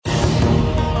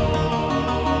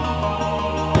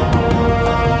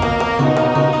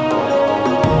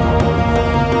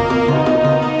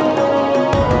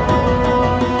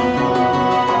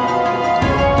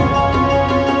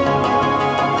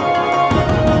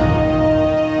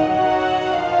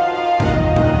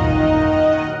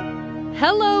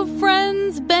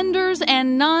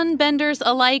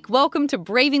alike. Welcome to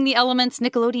Braving the Elements,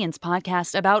 Nickelodeon's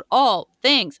podcast about all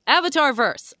things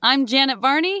Avatarverse. I'm Janet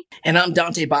Varney. And I'm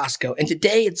Dante Bosco. And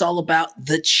today it's all about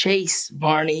the chase,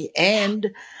 Varney.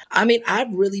 And I mean,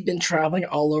 I've really been traveling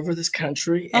all over this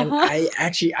country. And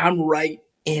I'm right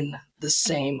in the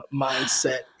same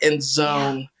mindset and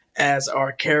zone as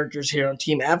our characters here on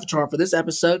Team Avatar for this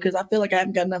episode, because I feel like I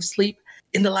haven't got enough sleep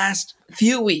in the last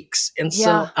few weeks. And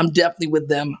so I'm definitely with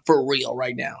them for real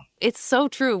right now. It's so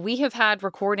true. We have had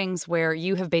recordings where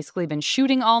you have basically been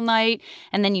shooting all night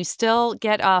and then you still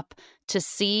get up to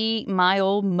see my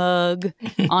old mug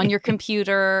on your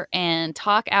computer and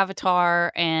talk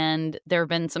Avatar. And there have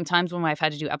been some times when I've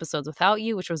had to do episodes without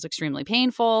you, which was extremely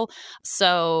painful.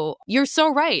 So you're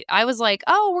so right. I was like,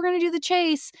 oh, we're going to do the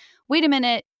chase. Wait a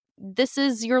minute. This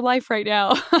is your life right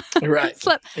now. Right.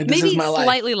 Maybe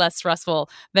slightly less stressful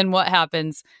than what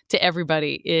happens to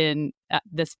everybody in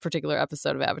this particular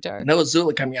episode of Avatar. No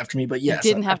Azula coming after me, but yes.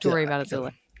 Didn't have to worry about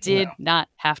Azula. Did not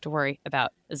have to worry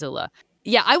about Azula.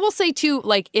 Yeah, I will say too,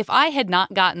 like if I had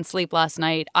not gotten sleep last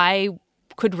night, I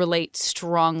could relate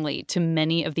strongly to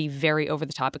many of the very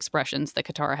over-the-top expressions that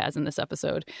Katara has in this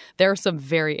episode. There are some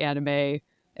very anime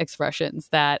expressions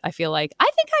that I feel like I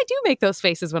think I do make those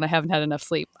faces when I haven't had enough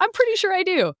sleep. I'm pretty sure I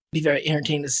do. Be very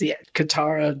entertaining to see it.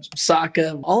 Katara,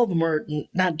 Sokka, all of them are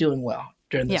not doing well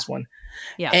during this one.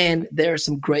 Yeah. And there are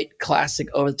some great classic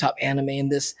over-the-top anime in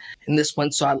this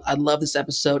one. So I love this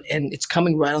episode. And it's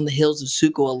coming right on the heels of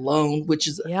Zuko Alone, which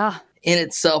is in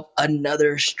itself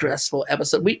another stressful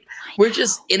episode. We're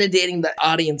just inundating the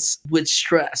audience with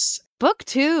stress. Book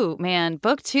 2, man.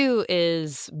 Book 2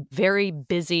 is very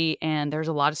busy and there's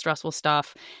a lot of stressful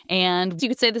stuff. And you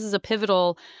could say this is a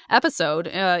pivotal episode.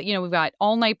 We've got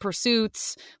all-night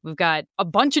pursuits. We've got a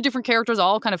bunch of different characters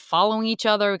all kind of following each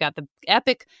other. We've got the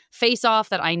epic face-off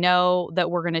that I know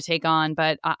that we're going to take on.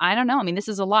 But I don't know. I mean, this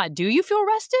is a lot. Do you feel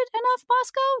rested enough,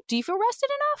 Bosco? Do you feel rested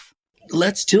enough?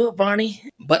 Let's do it, Varney.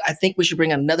 But I think we should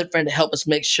bring another friend to help us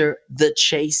make sure the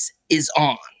chase is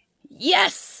on.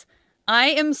 Yes! I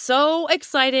am so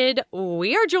excited.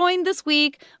 We are joined this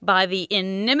week by the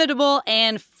inimitable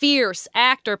and fierce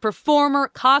actor,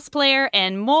 performer, cosplayer,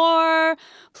 and more.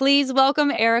 Please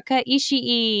welcome Erika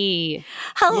Ishii.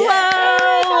 Hello.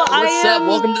 Yeah. What's up?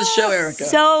 Welcome to the show, Erika.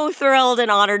 So thrilled and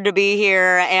honored to be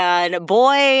here. And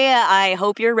boy, I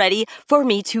hope you're ready for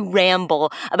me to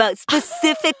ramble about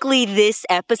specifically this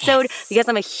episode because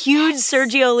I'm a huge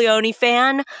Sergio Leone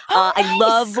fan. I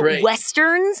love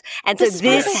Westerns. And so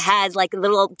this has like a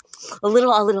little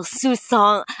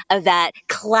sousson of that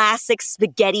classic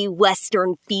spaghetti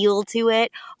Western feel to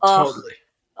it. Totally.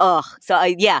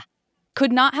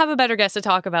 Could not have a better guest to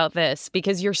talk about this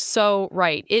because you're so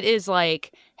right. It is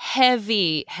like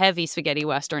heavy, heavy spaghetti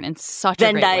Western in such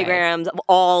a great diagrams of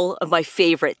all of my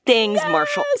favorite things,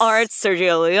 martial arts,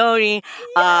 Sergio Leone,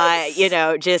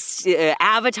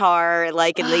 Avatar,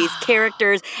 like in these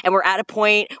characters. And we're at a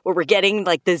point where we're getting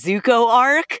like the Zuko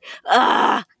arc.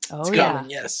 It's coming,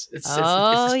 yes. It's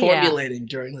formulating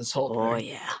during this whole thing. Oh,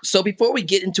 yeah. So before we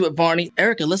get into it, Varney,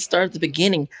 Erika, let's start at the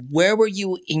beginning. Where were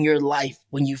you in your life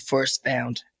when you first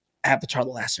found Avatar: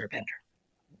 The Last Airbender?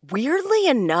 Weirdly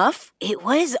enough, it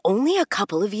was only a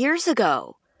couple of years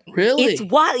ago. Really? It's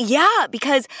wild. Yeah,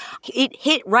 because it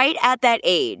hit right at that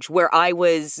age where I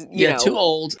was, too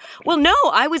old. Well, no,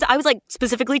 I was like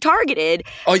specifically targeted.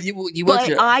 Oh, you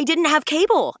but I didn't have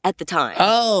cable at the time.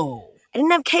 Oh. I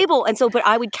didn't have cable. And so, but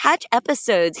I would catch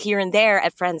episodes here and there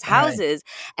at friends' houses.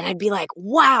 And I'd be like,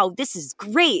 wow, this is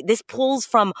great. This pulls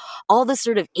from all the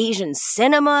sort of Asian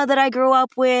cinema that I grew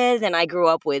up with. And I grew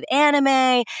up with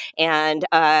anime and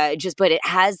but it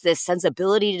has this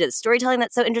sensibility to the storytelling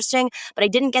that's so interesting. But I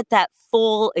didn't get that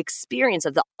full experience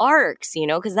of the arcs,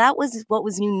 because that was what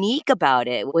was unique about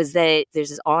it, was that there's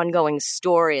this ongoing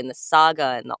story and the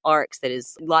saga and the arcs that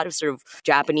is a lot of sort of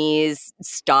Japanese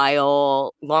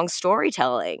style long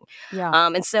storytelling. Yeah.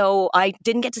 And so I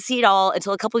didn't get to see it all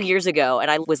until a couple of years ago, and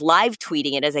I was live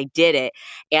tweeting it as I did it,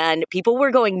 and people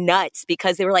were going nuts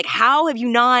because they were like, how have you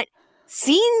not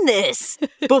seen this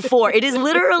before? It is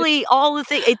literally all the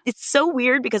thing. It's so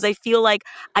weird because I feel like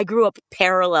I grew up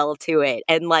parallel to it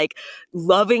and like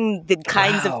loving the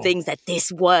kinds of things that this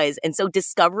was. And so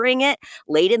discovering it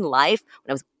late in life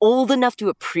when I was old enough to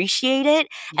appreciate it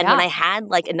and when I had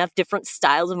like enough different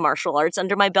styles of martial arts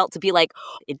under my belt to be like,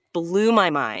 it blew my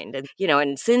mind. And,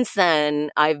 and since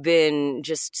then I've been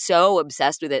just so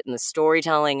obsessed with it and the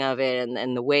storytelling of it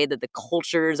and the way that the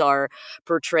cultures are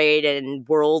portrayed and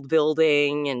world building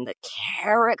building and the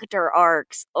character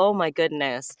arcs. Oh my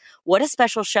goodness. What a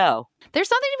special show. There's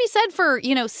something to be said for,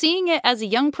 seeing it as a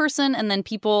young person, and then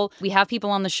we have people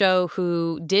on the show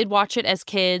who did watch it as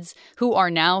kids who are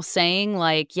now saying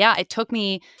like, yeah, it took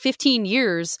me 15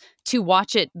 years to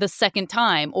watch it the second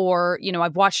time, or,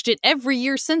 I've watched it every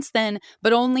year since then,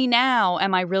 but only now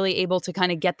am I really able to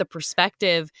kind of get the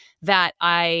perspective that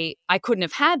I couldn't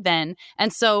have had then.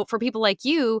 And so for people like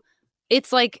you,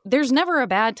 it's like there's never a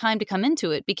bad time to come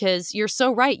into it, because you're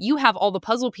so right. You have all the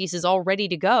puzzle pieces all ready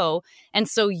to go. And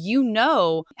so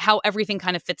how everything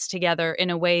kind of fits together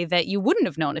in a way that you wouldn't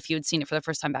have known if you had seen it for the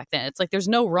first time back then. It's like there's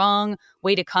no wrong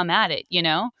way to come at it,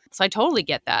 So I totally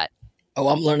get that. Oh,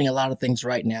 I'm learning a lot of things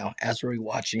right now as we're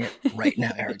watching it right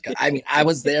now, Erica. I mean, I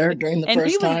was there during the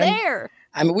first time. And he was there.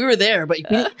 I mean, we were there, but you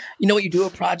know what, you do a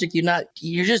project,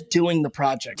 you're just doing the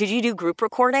project. Did you do group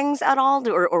recordings at all,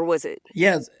 or was it?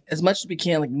 Yes, as much as we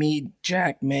can. Like me,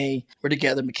 Jack, May, we're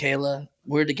together. Michaela,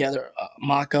 we're together.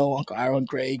 Mako, Uncle Aaron,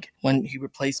 Greg, when he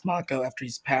replaced Mako after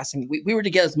he's passing. We were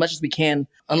together as much as we can,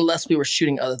 unless we were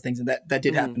shooting other things. And that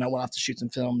did happen. I went off to shoot some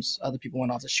films. Other people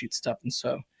went off to shoot stuff. And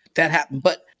so that happened.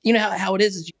 But you know how it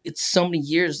is it's so many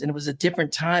years, and it was a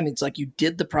different time. It's like you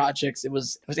did the projects. It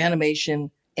was animation.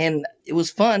 And it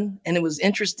was fun and it was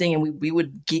interesting, and we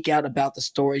would geek out about the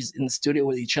stories in the studio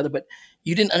with each other, but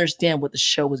you didn't understand what the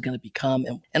show was going to become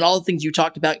and all the things you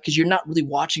talked about, because you're not really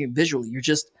watching it visually. You're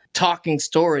just talking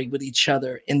story with each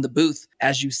other in the booth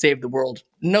as you save the world.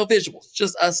 No visuals,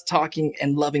 just us talking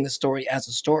and loving the story as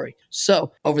a story.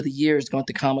 So over the years, going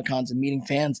to Comic-Cons and meeting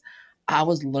fans, I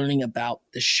was learning about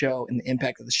the show and the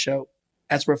impact of the show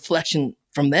as a reflection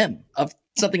from them of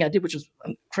something I did, which was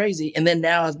crazy. And then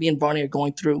now as me and Barney are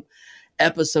going through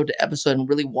episode to episode and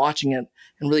really watching it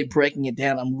and really breaking it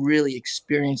down, I'm really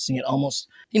experiencing it almost,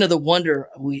 the wonder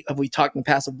we talked in the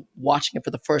past of watching it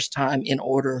for the first time in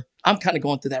order. I'm kind of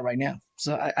going through that right now.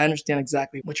 So I understand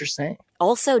exactly what you're saying.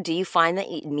 Also, do you find that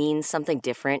it means something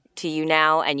different to you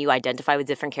now and you identify with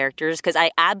different characters? Because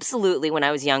I absolutely, when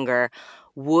I was younger,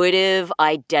 would have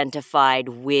identified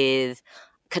with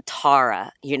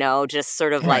Katara, just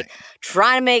sort of like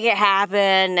trying to make it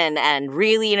happen and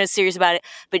really, serious about it.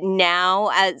 But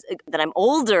now as that I'm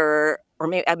older, or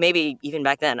maybe even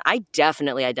back then, I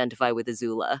definitely identify with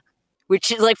Azula,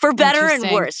 which is like for better and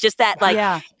worse, just that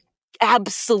like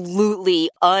absolutely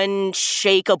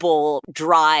unshakable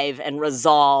drive and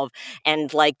resolve.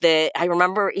 And like I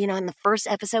remember, in the first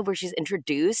episode where she's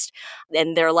introduced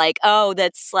and they're like, oh,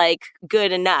 that's like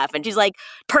good enough. And she's like,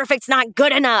 perfect's not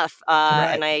good enough.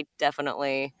 And I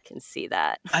definitely can see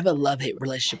that. I have a love-hate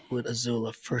relationship with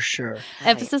Azula for sure.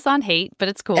 Emphasis on hate, but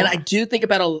it's cool. And I do think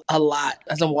about it a lot.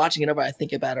 As I'm watching it over, I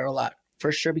think about her a lot.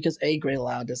 For sure, because Grey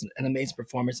Lau does an amazing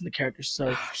performance, and the character's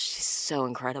she's so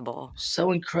incredible.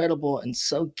 So incredible and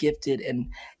so gifted.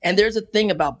 And there's a thing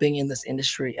about being in this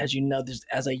industry, as you know,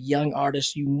 as a young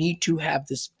artist, you need to have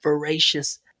this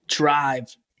voracious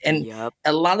drive. And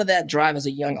a lot of that drive as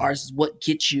a young artist is what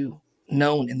gets you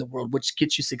known in the world, which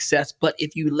gets you success. But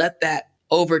if you let that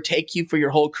overtake you for your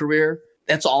whole career,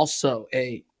 that's also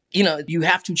you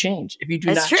have to change. If you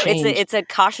do not change. It's a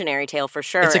cautionary tale for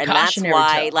sure. And that's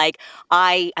why, like,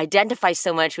 I identify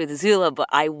so much with Azula, but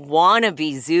I want to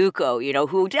be Zuko,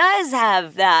 who does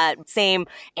have that same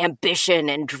ambition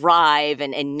and drive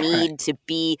and need to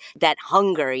be that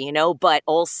hunger, but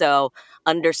also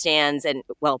understands and,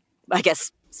 well, I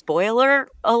guess, spoiler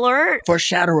alert.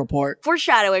 Foreshadowing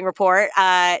report,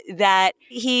 that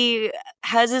he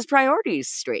has his priorities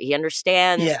straight. He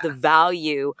understands the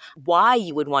value, why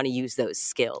you would want to use those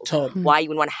skills, why you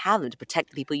would want to have them to protect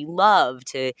the people you love,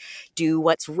 to do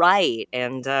what's right.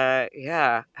 And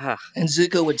And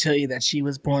Zuko would tell you that she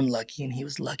was born lucky and he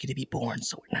was lucky to be born.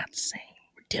 So we're not the same.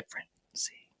 We're different.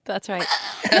 See? That's right.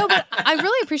 No, but I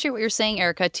really appreciate what you're saying,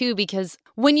 Erica, too, because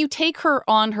when you take her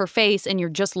on her face and you're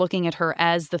just looking at her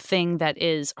as the thing that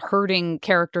is hurting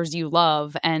characters you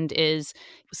love and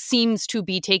seems to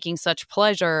be taking such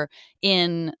pleasure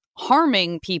in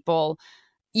harming people,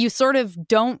 you sort of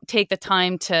don't take the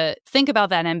time to think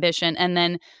about that ambition. And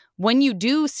then when you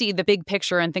do see the big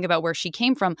picture and think about where she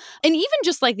came from, and even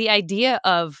just like the idea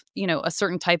of, a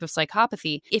certain type of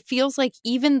psychopathy, it feels like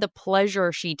even the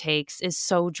pleasure she takes is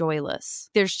so joyless.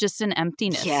 There's just an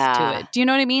emptiness to it. Do you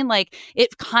know what I mean? Like,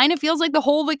 it kind of feels like the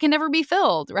hole that can never be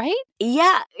filled, right?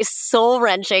 Yeah, it's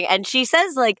soul-wrenching. And she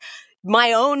says, like,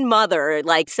 my own mother,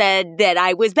 like, said that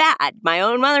I was bad. My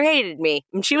own mother hated me.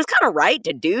 And she was kind of right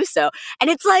to do so. And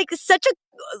it's like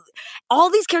all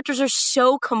these characters are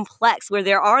so complex where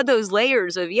there are those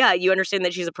layers of, you understand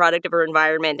that she's a product of her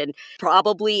environment and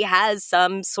probably has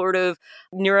some sort of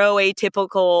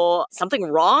neuroatypical, something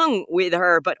wrong with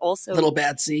her, but also Little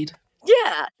bad seed.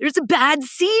 Yeah, there's a bad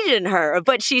seed in her,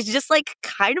 but she's just like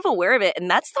kind of aware of it. And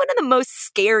that's one of the most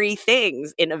scary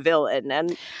things in a villain.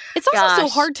 And it's also so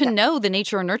hard to know the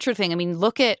nature and nurture thing. I mean,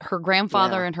 look at her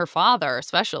grandfather and her father,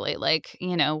 especially. Like,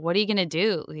 what are you going to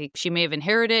do? Like, she may have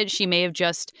inherited, she may have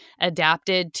just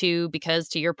adapted because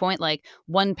to your point, like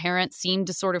one parent seemed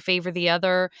to sort of favor the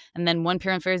other, and then one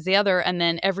parent favors the other, and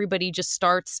then everybody just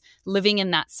starts living in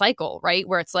that cycle, right?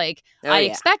 Where it's like, I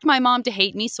expect my mom to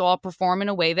hate me, so I'll perform in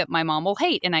a way that my mom will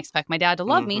hate, and I expect my dad to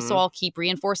love me, so I'll keep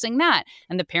reinforcing that.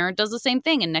 And the parent does the same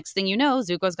thing, and next thing you know,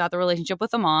 Zuko's got the relationship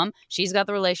with the mom, she's got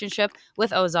the relationship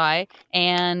with Ozai,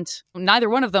 and neither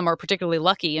one of them are particularly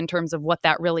lucky in terms of what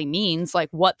that really means, like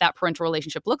what that parental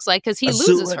relationship looks like, because he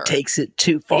loses her. Takes it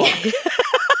too far. She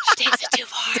takes it too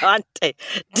far. Dante.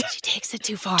 She takes it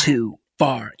too far. Too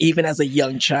far. Even as a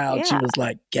young child, she was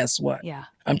like, guess what? Yeah.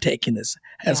 I'm taking this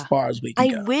as far as we can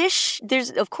go. I wish, there's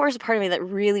of course a part of me that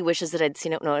really wishes that I'd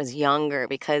seen it when I was younger,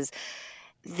 because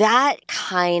that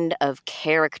kind of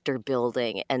character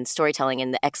building and storytelling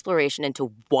and the exploration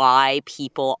into why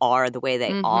people are the way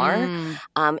they are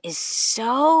is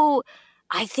so...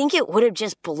 I think it would have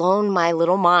just blown my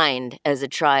little mind as a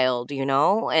child,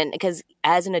 and because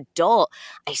as an adult,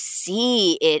 I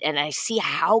see it and I see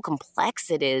how complex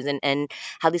it is and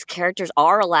how these characters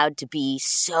are allowed to be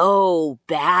so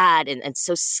bad and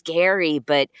so scary,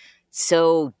 but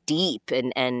so deep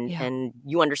and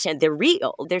you understand they're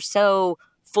real. They're so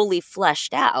fully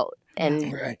fleshed out.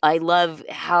 And I love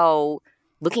how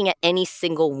looking at any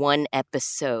single one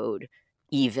episode,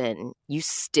 even, you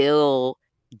still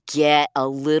get a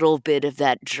little bit of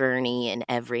that journey in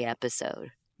every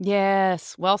episode.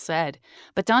 Yes, well said.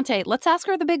 But Dante, let's ask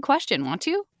her the big question, want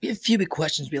you? We have a few big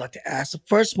questions we like to ask. The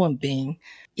first one being,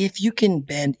 if you can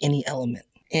bend any element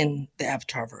in the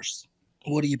Avatarverse,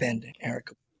 what are you bending,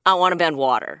 Erica? I want to bend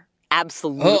water.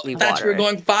 Absolutely water. I thought you were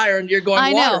going fire and you're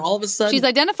going water all of a sudden. She's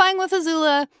identifying with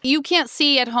Azula. You can't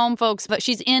see at home, folks, but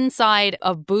she's inside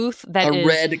a booth that is... a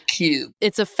red cube.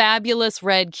 It's a fabulous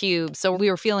red cube. So we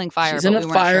were feeling fire, She's in a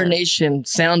Fire Nation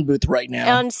sound booth right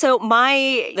now. And so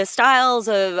the styles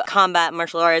of combat,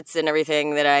 martial arts, and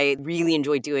everything that I really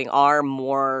enjoy doing are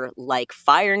more like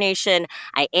Fire Nation.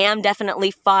 I am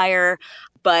definitely fire.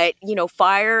 But,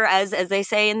 fire, as they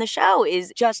say in the show,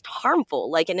 is just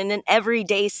harmful. Like in an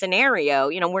everyday scenario,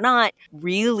 we're not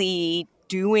really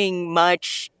doing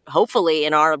much, hopefully,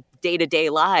 in our day-to-day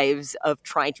lives of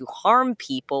trying to harm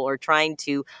people or trying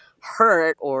to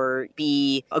hurt or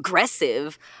be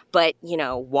aggressive. But,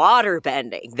 water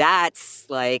bending, that's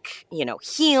like,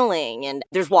 healing. And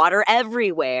there's water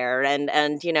everywhere. And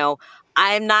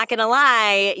I'm not going to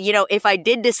lie, if I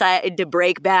did decide to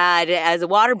break bad as a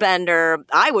waterbender,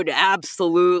 I would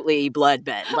absolutely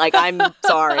bloodbend. Like, I'm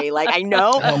sorry. Like, I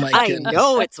know, I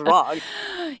know it's wrong.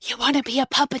 You want to be a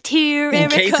puppeteer,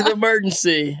 in Erica? case of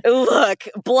emergency. Look,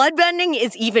 bloodbending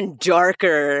is even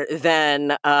darker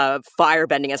than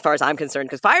firebending as far as I'm concerned,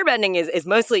 because firebending is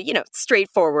mostly,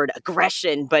 straightforward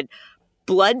aggression, but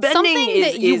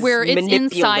bloodbending is where it's inside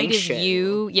of manipulation.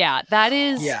 you. Yeah, that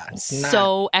is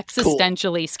so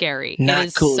existentially scary. Not it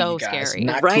is cool, so you guys. scary.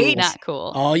 Not right? Cool. Not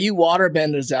cool. All you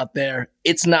waterbenders out there,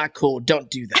 it's not cool. Don't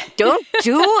do that. Don't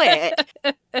do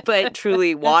it. But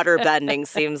truly, waterbending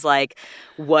seems like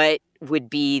what would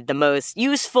be the most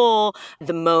useful,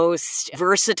 the most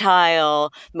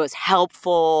versatile, the most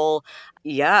helpful.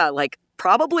 Yeah, like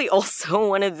probably also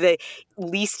one of the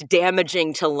least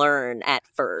damaging to learn at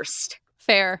first.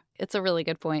 Fair. It's a really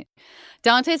good point.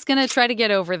 Dante's going to try to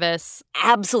get over this.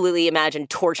 Absolutely imagine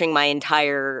torching my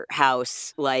entire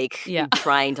house,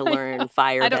 trying to learn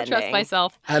firebending. I don't trust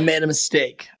myself. I made a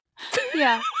mistake.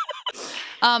 Yeah.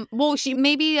 Well,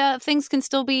 maybe things can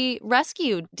still be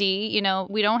rescued, Dee.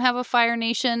 We don't have a Fire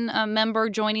Nation member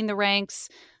joining the ranks,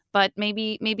 but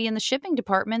maybe in the shipping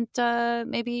department,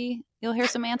 maybe you'll hear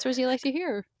some answers you like to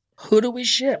hear. Who do we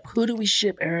ship? Who do we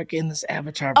ship, Eric, in this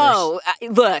Avatarverse? Oh,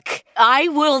 look, I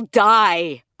will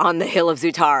die on the hill of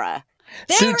Zutara.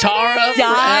 Zutara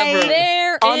forever.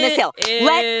 There on this hill.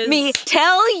 Let me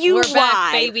tell you We're why.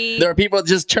 back, baby. There are people that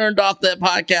just turned off that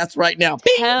podcast right now.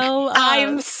 Tell us.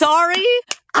 I'm sorry.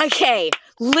 Okay,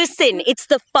 listen, it's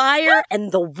the fire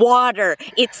and the water.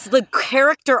 It's the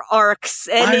character arcs,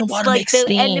 and Fire and it's water like makes the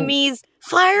steam. enemies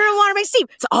fire and water, my steam.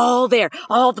 It's all there.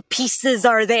 All the pieces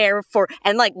are there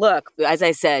and like, look, as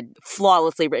I said,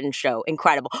 flawlessly written show.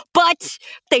 Incredible. But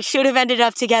they should have ended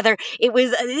up together. It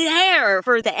was there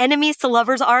for the enemies to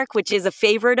lovers arc, which is a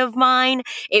favorite of mine.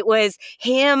 It was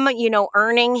him,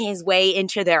 earning his way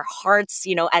into their hearts,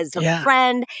 as a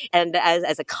friend and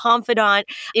as a confidant.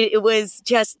 It was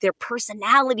just their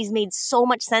personalities made so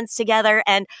much sense together.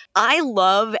 And I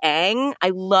love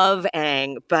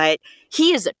Aang, but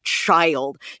he is a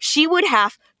child. She would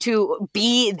have to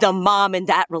be the mom in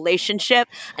that relationship.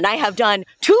 And I have done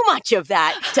too much of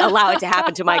that to allow it to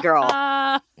happen to my girl.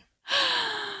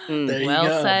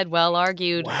 Well said, well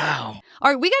argued. Wow. All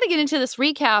right, we got to get into this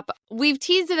recap. We've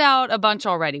teased it out a bunch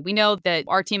already. We know that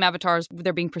our team avatars,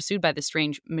 they're being pursued by this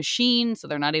strange machine, so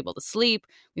they're not able to sleep.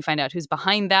 We find out who's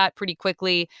behind that pretty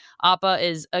quickly. Appa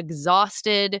is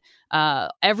exhausted.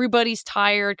 Everybody's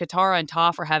tired. Katara and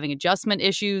Toph are having adjustment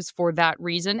issues for that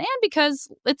reason, and because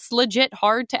it's legit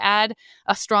hard to add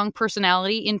a strong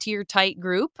personality into your tight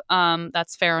group.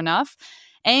 That's fair enough.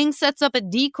 Aang sets up a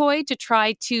decoy to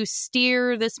try to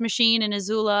steer this machine and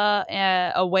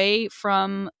Azula away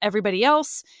from everybody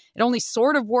else. It only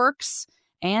sort of works.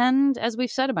 And as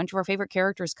we've said, a bunch of our favorite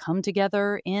characters come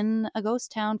together in a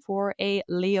ghost town for a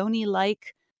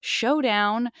Leone-like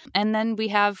showdown. And then we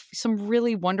have some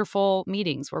really wonderful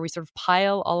meetings where we sort of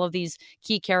pile all of these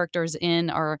key characters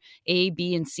in, our A,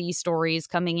 B, and C stories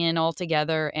coming in all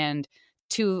together. And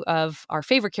two of our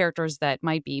favorite characters that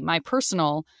might be my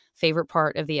personal favorite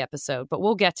part of the episode, but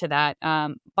we'll get to that.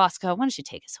 Bosco, why don't you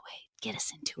take us away? Get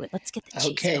us into it. Let's get the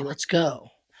chase going. Let's go.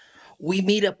 We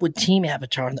meet up with Team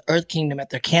Avatar in the Earth Kingdom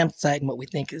at their campsite in what we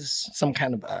think is some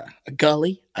kind of a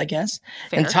gully, I guess.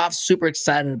 Fair. And Toph's super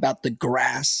excited about the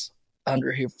grass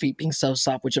under her feet being so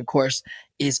soft, which of course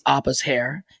is Appa's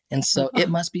hair. And so it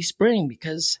must be spring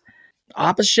because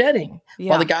Appa's shedding.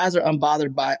 While the guys are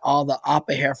unbothered by all the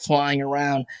Appa hair flying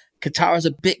around, Katara's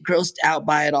a bit grossed out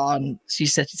by it all, and she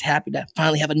said she's happy to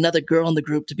finally have another girl in the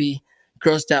group to be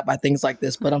grossed out by things like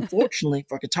this. But unfortunately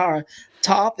for Katara,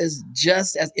 Toph is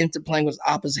just as into playing with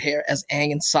Appa's hair as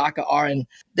Aang and Sokka are, and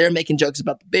they're making jokes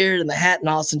about the beard and the hat, and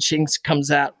all of a sudden Shinx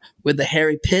comes out with the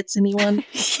hairy pits. Anyone?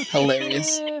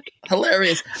 Hilarious.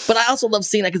 But I also love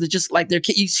seeing that because it's just like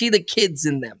you see the kids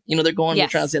in them. They're going to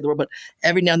try to save the world, but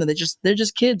every now and then they're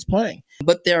just kids playing.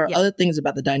 But there are other things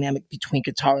about the dynamic between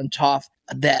Katara and Toph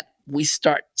that we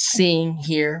start seeing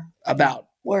here about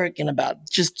work and about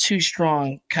just two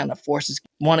strong kind of forces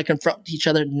want to confront each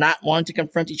other, not wanting to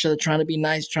confront each other, trying to be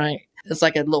nice, it's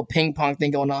like a little ping pong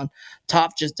thing going on.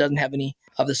 Toph just doesn't have any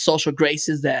of the social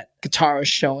graces that Katara is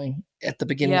showing at the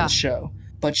beginning of the show,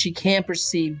 but she can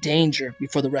perceive danger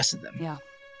before the rest of them. Yeah.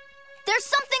 There's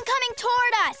something coming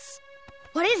toward us.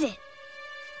 What is it?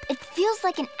 It feels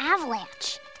like an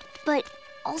avalanche, but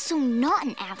also not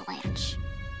an avalanche.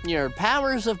 Your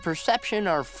powers of perception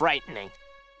are frightening.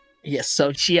 Yes,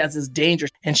 so she has this danger,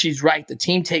 and she's right. The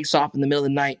team takes off in the middle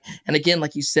of the night. And again,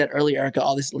 like you said earlier, Erica,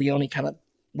 all this Leone kind of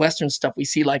Western stuff we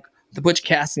see, like the Butch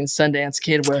Cassidy and Sundance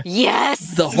Kid, where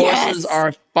the horses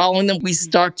are following them. We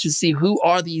start to see who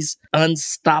are these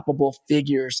unstoppable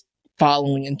figures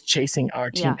following and chasing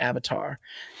our Team Avatar.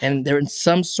 And they're in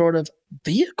some sort of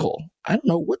vehicle. I don't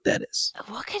know what that is.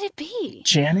 What could it be?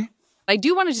 Janet? I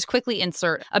do want to just quickly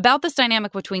insert about this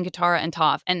dynamic between Katara and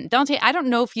Toph. And Dante, I don't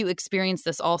know if you experienced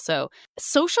this also.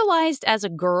 Socialized as a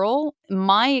girl,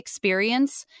 my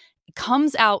experience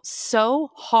comes out so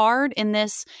hard in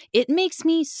this. It makes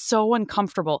me so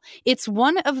uncomfortable. It's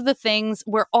one of the things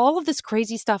where all of this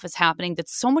crazy stuff is happening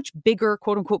that's so much bigger,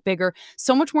 quote unquote bigger,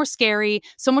 so much more scary,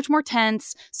 so much more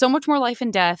tense, so much more life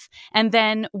and death. And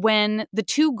then when the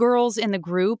two girls in the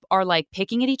group are like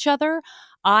picking at each other,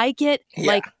 I get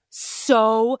like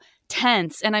so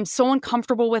tense and I'm so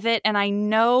uncomfortable with it. And I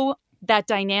know that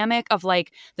dynamic of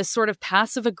like the sort of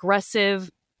passive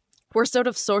aggressive, we're sort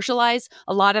of socialized.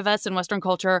 A lot of us in Western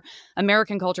culture,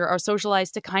 American culture, are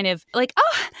socialized to kind of like,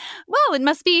 oh, well, it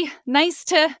must be nice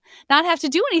to not have to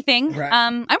do anything. Right.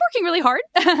 I'm working really hard.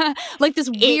 Like this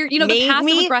weird, the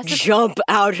passive aggressive. Jump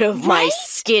out of my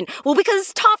skin. Well,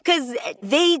 because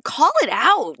they call it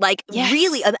out, like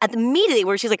really at the meeting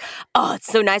where she's like, oh, it's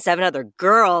so nice to have another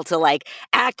girl to like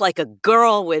act like a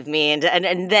girl with me,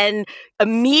 and then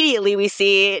immediately we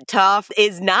see Toph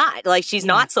is not like she's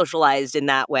not socialized in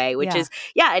that way. Which is,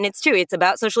 and it's true. It's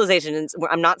about socialization. And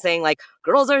I'm not saying like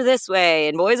girls are this way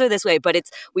and boys are this way, but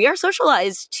we are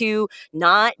socialized to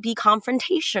not be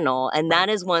confrontational. And that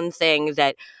is one thing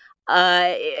that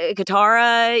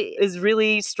Katara is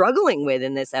really struggling with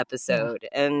in this episode.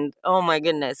 Yeah. And oh my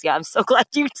goodness, yeah, I'm so glad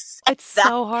you said it's that.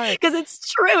 So hard. Because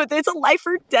it's true. It's a life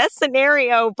or death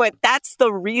scenario, but that's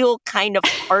the real kind of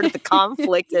part of the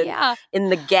conflict in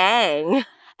the gang.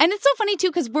 And it's so funny, too,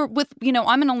 because we're with,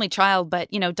 I'm an only child, but,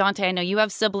 Dante, I know you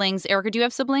have siblings. Erica, do you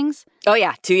have siblings? Oh,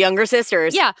 yeah. 2 younger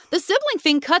sisters. Yeah. The sibling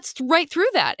thing cuts right through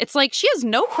that. It's like she has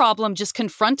no problem just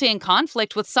confronting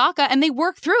conflict with Sokka, and they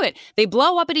work through it. They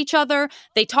blow up at each other.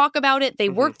 They talk about it. They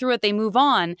work through it. They move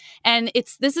on. And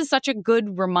this is such a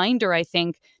good reminder, I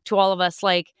think, to all of us.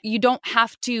 Like, you don't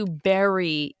have to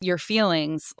bury your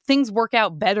feelings. Things work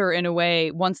out better in a way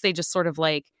once they just sort of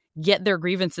like get their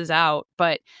grievances out.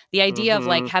 But the idea of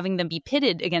like having them be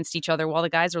pitted against each other while the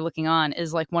guys are looking on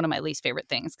is like one of my least favorite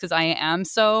things, because I am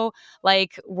so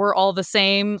like, we're all the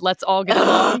same, let's all get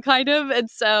along kind of.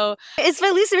 And so it's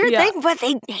my least favorite thing, but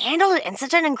they handle it in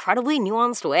such an incredibly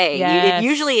nuanced way. Yes.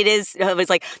 Usually it's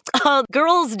like,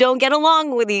 girls don't get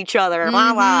along with each other,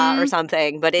 blah, blah, or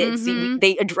something. But it's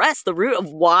they address the root of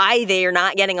why they are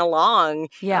not getting along.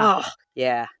 Yeah.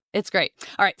 Yeah. It's great.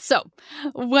 All right. So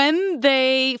when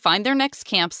they find their next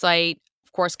campsite,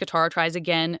 of course, Katara tries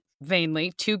again,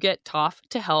 vainly, to get Toph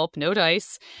to help. No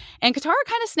dice. And Katara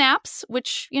kind of snaps,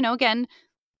 which, again,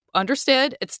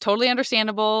 understood. It's totally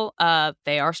understandable.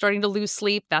 They are starting to lose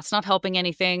sleep. That's not helping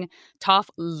anything. Toph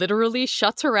literally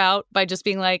shuts her out by just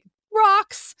being like,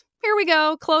 rocks. Here we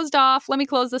go, closed off. Let me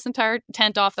close this entire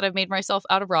tent off that I've made myself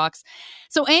out of rocks.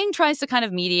 So Aang tries to kind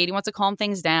of mediate. He wants to calm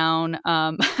things down.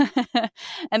 And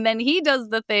then he does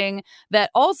the thing that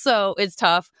also is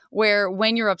tough, where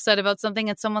when you're upset about something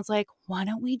and someone's like, why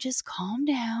don't we just calm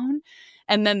down?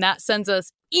 And then that sends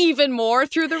us even more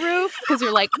through the roof, because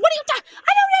you're like, what are you talking?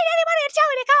 I don't need anybody to tell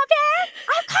me to calm down.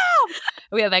 I'm calm.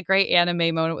 We have that great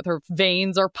anime moment with her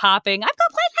veins are popping. I'm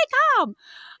completely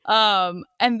calm.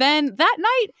 And then that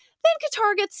night, then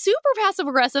Katara gets super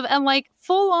passive-aggressive and, like,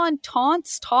 full-on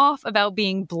taunts Toph about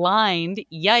being blind.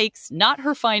 Yikes, not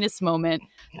her finest moment.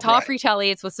 Toph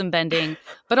retaliates with some bending.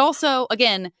 But also,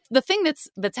 again, the thing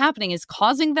that's happening is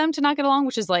causing them to not get along,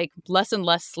 which is, like, less and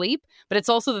less sleep. But it's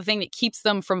also the thing that keeps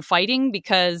them from fighting,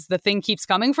 because the thing keeps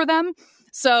coming for them.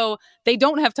 So they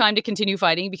don't have time to continue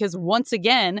fighting, because once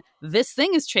again, this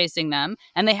thing is chasing them,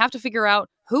 and they have to figure out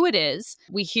who it is.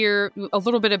 We hear a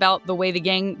little bit about the way the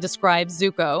gang describes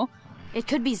Zuko. It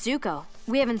could be Zuko.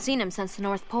 We haven't seen him since the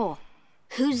North Pole.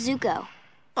 Who's Zuko?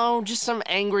 Oh, just some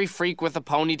angry freak with a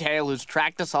ponytail who's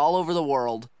tracked us all over the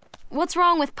world. What's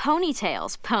wrong with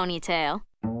ponytails, Ponytail?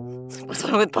 What's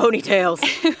wrong with ponytails?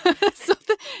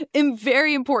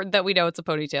 Very important that we know it's a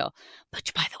ponytail.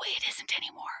 But by the way, it isn't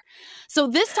anymore. So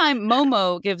this time,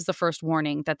 Momo gives the first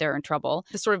warning that they're in trouble.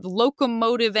 The sort of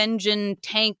locomotive engine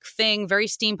tank thing, very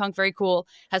steampunk, very cool,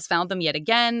 has found them yet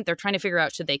again. They're trying to figure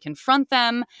out, should they confront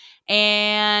them?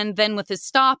 And then with his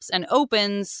stops and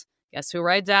opens, guess who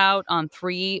rides out on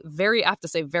 3 I have to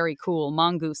say, very cool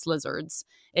mongoose lizards.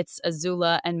 It's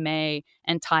Azula and Mai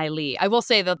and Ty Lee. I will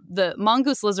say the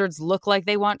mongoose lizards look like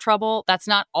they want trouble. That's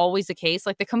not always the case.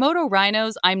 Like the Komodo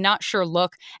rhinos, I'm not sure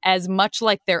look as much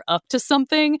like they're up to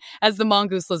something as the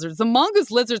mongoose lizards. The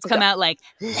mongoose lizards come out like,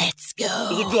 let's go.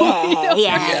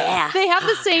 Yeah. They have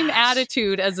the same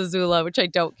attitude as Azula, which I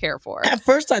don't care for. At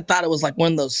first, I thought it was like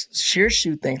one of those shear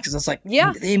shoot things, because it's like,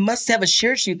 they must have a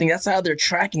shear shoot thing. That's how they're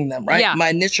tracking them, right? Yeah. My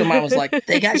initial mind was like,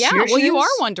 they got shear shoots? Well, you are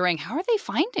wondering, how are they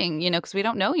finding, because we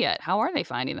don't know yet. How are they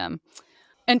finding them?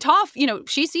 And Toph,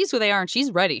 she sees who they are and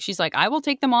she's ready. She's like, I will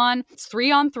take them on. It's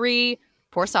 3-on-3.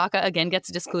 Poor Sokka again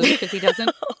gets discluded because he doesn't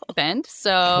bend.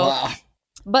 So, wow.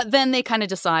 But then they kind of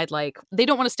decide, like, they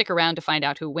don't want to stick around to find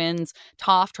out who wins.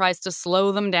 Toph tries to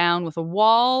slow them down with a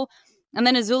wall. And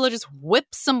then Azula just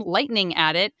whips some lightning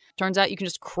at it. Turns out you can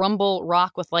just crumble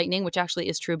rock with lightning, which actually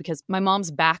is true, because my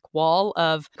mom's back wall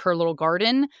of her little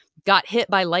garden got hit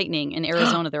by lightning in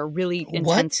Arizona. There are really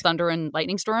intense thunder and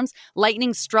lightning storms.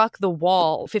 Lightning struck the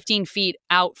wall 15 feet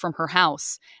out from her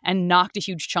house and knocked a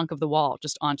huge chunk of the wall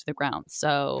just onto the ground.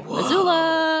 So,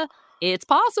 Azula, it's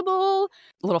possible.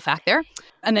 A little fact there.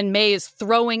 And then Mai is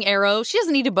throwing arrows. She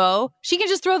doesn't need a bow. She can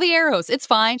just throw the arrows. It's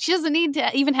fine. She doesn't need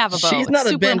to even have a bow. She's not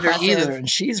it's a bender impressive. either, and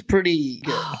she's pretty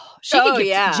good. She could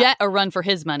give Jet a run for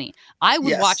his money. I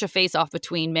would watch a face-off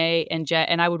between Mai and Jet,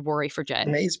 and I would worry for Jet.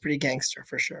 Mai's pretty gangster,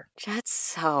 for sure. Jet's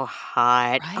so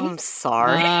hot. Right? I'm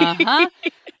sorry.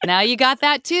 Now you got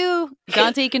that, too.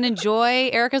 Dante can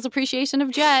enjoy Erica's appreciation of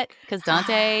Jet, because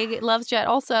Dante loves Jet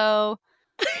also.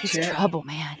 He's Yeah. trouble,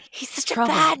 man. He's such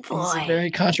Trouble. a bad He's boy. a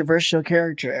very controversial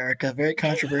character, Erica. Very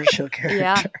controversial character.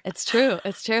 Yeah, it's true.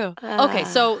 It's true. Okay,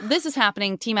 so this is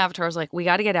happening. Team Avatar is like, we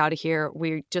got to get out of here.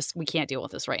 We can't deal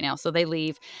with this right now. So they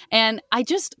leave. And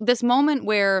this moment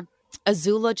where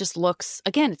Azula just looks,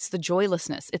 again, it's the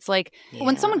joylessness. It's like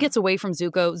when someone gets away from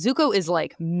Zuko is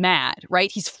like mad,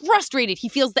 right? He's frustrated. He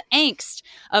feels the angst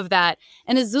of that.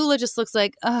 And Azula just looks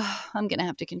like, I'm going to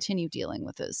have to continue dealing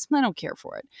with this. I don't care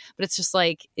for it. But it's just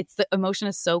like, the emotion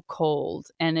is so cold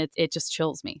and it just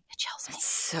chills me. It chills me. It's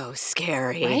so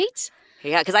scary. Right?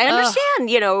 Yeah, because I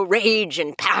understand, rage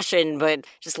and passion, but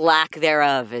just lack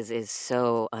thereof is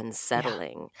so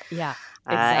unsettling. Yeah.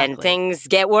 Exactly. And things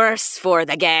get worse for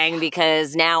the gang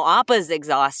because now Appa's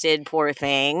exhausted, poor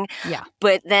thing. Yeah.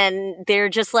 But then they're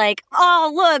just like,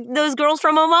 oh, look, those girls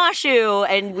from Omashu.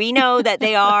 And we know that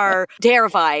they are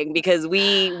terrifying because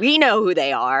we know who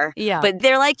they are. Yeah. But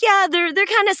they're like, yeah, they're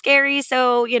kind of scary.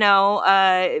 So,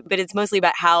 but it's mostly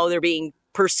about how they're being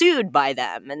pursued by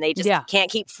them and they just can't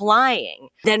keep flying.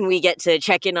 Then we get to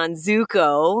check in on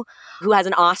Zuko, who has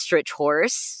an ostrich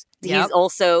horse. He's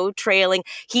also trailing.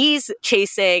 He's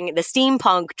chasing the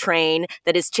steampunk train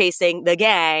that is chasing the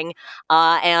gang.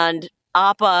 And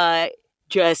Appa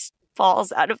just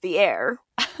falls out of the air.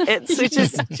 It's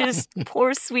just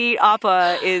poor sweet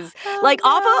Appa is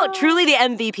Appa, truly the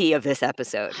MVP of this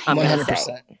episode. I'm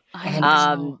 100%.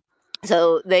 100%.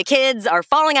 So the kids are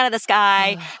falling out of the sky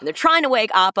and they're trying to wake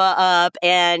Appa up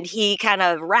and he kind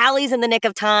of rallies in the nick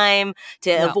of time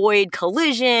to avoid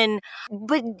collision,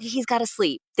 but he's got to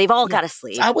sleep. They've all got to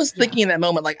sleep. I was thinking in that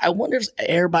moment, I wonder if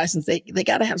air bisons, they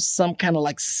got to have some kind of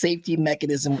safety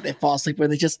mechanism when they fall asleep where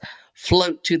they just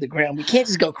float to the ground. We can't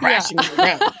just go crashing to the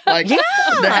ground.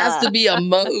 There has to be a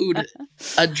mode,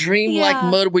 a dreamlike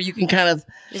mode where you can kind of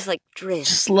just drift,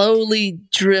 slowly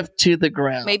drift to the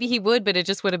ground. Maybe he would, but it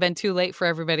just would have been too late for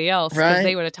everybody else because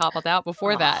they would have toppled out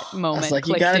before that moment. It's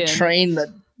you got to train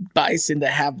the bison to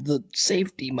have the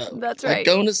safety mode. That's right.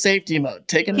 Go into safety mode,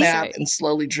 take a nap, and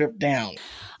slowly drift down.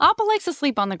 Appa likes to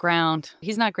sleep on the ground.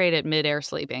 He's not great at midair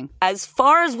sleeping. As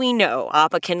far as we know,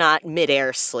 Appa cannot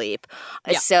midair sleep.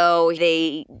 Yeah. So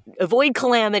they avoid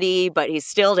calamity, but he's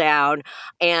still down.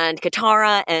 And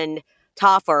Katara and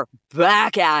Toph are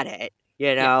back at it.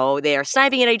 They are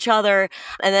sniping at each other.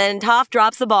 And then Toph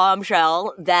drops the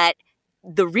bombshell that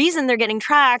the reason they're getting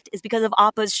tracked is because of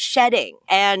Appa's shedding.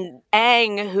 And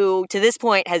Aang, who to this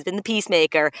point has been the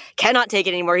peacemaker, cannot take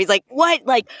it anymore. He's like, what?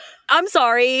 I'm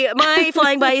sorry, my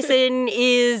flying bison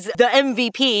is the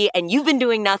MVP and you've been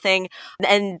doing nothing.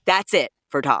 And that's it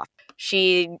for Toph.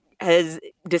 She has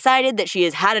decided that she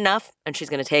has had enough and she's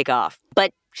going to take off.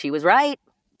 But she was right.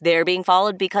 They're being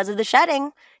followed because of the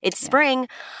shedding. It's spring.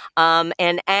 And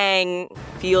Aang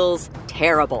feels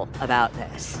terrible about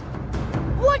this.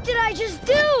 What did I just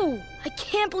do? I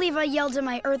can't believe I yelled at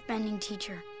my earthbending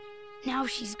teacher. Now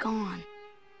she's gone.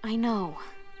 I know.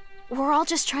 We're all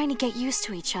just trying to get used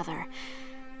to each other.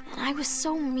 And I was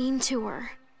so mean to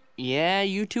her. Yeah,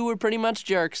 you two were pretty much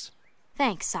jerks.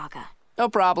 Thanks, Sokka. No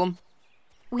problem.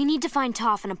 We need to find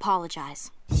Toph and apologize.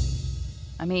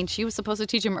 I mean, she was supposed to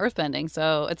teach him earthbending,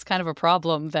 so it's kind of a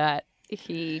problem that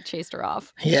he chased her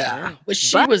off. Yeah, but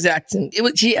she was acting.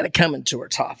 She had it coming to her,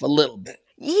 Toph, a little bit.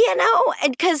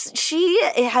 Because she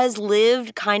has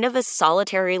lived kind of a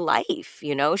solitary life,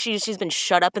 She's been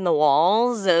shut up in the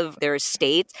walls of their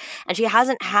estates, and she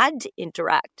hasn't had to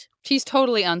interact. She's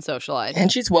totally unsocialized.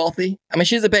 And she's wealthy. I mean,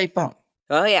 she's a Bei Feng.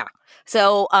 Oh, yeah.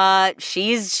 So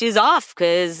she's off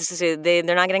because they're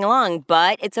not getting along,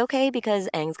 but it's okay because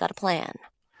Aang's got a plan.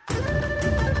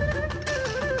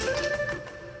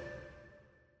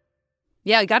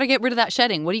 Yeah, you got to get rid of that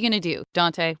shedding. What are you going to do?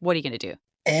 Dante, what are you going to do?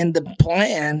 And the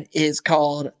plan is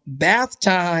called bath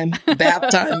time.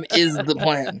 Bath time is the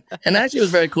plan. And actually, it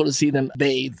was very cool to see them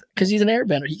bathe because he's an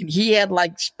airbender. He had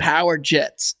power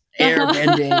jets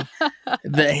airbending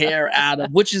the hair out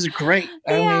of, which is great.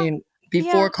 I mean,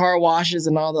 before car washes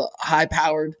and all the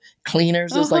high-powered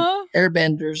cleaners, it was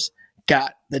airbenders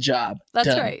got the job That's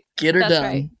done. Right. Get her That's done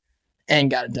right. and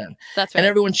got it done. That's right. And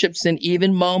everyone chips in,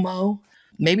 even Momo.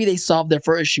 Maybe they solved their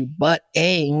first issue, but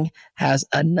Aang has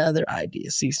another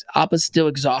idea. See, Appa's still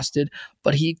exhausted,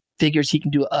 but he figures he can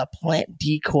do a plant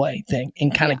decoy thing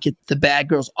and kind of get the bad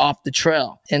girls off the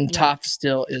trail. And Toph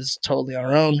still is totally on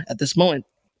her own at this moment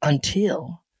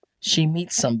until she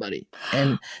meets somebody.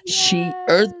 And she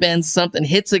earthbends something,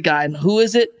 hits a guy, and who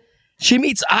is it? She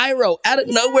meets Iroh out of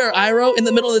nowhere. Iroh in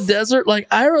the middle of the desert.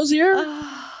 Iroh's here?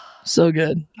 So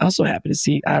good. I'm so happy to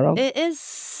see Iroh. It is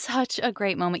such a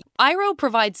great moment. Iroh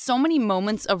provides so many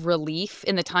moments of relief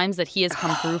in the times that he has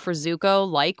come through for Zuko,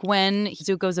 like when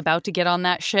Zuko's about to get on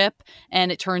that ship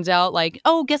and it turns out like,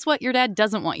 oh, guess what? Your dad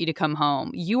doesn't want you to come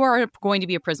home. You are going to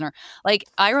be a prisoner. Like,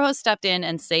 Iroh has stepped in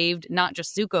and saved not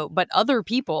just Zuko, but other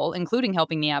people, including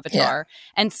helping the Avatar.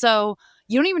 Yeah. And so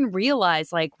you don't even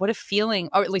realize like what a feeling,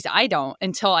 or at least I don't,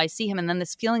 until I see him. And then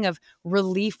this feeling of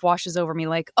relief washes over me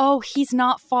like, oh, he's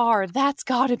not far. That's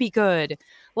got to be good.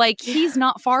 Like, he's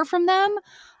not far from them.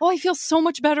 Oh, I feel so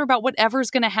much better about whatever's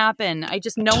going to happen. I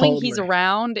just knowing he's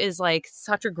around is like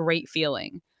such a great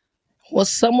feeling. Well,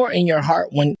 somewhere in your heart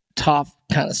when Toph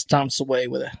kind of stomps away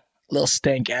with a little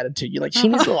stank attitude, you're like, she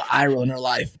needs a little Iroh in her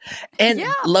life. And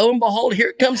lo and behold,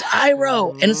 here comes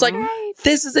Iroh. And it's like,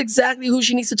 this is exactly who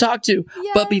she needs to talk to.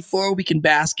 Yes. But before we can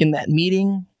bask in that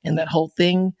meeting and that whole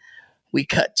thing, we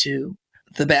cut to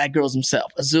the bad girls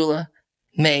themselves, Azula,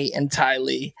 May, and Ty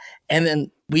Lee. And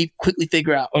then we quickly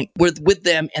figure out we're with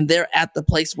them and they're at the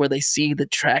place where they see the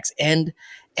tracks end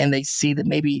and they see that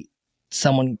maybe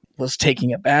someone was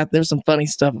taking a bath. There's some funny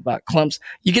stuff about clumps.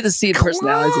 You get to see the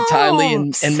personalities of Ty Lee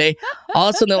and May. All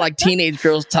of a sudden, they're like teenage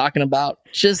girls talking about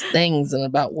just things and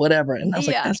about whatever. And I was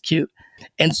like, that's cute.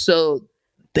 And so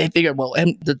they figured, well,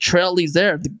 and the trail leads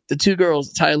there. The two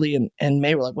girls, Ty Lee and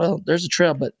May, were like, well, there's a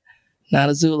trail, but not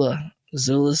Azula.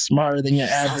 Azula's smarter than your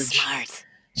average. So smart.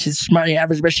 She's smarter than your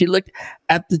average, but she looked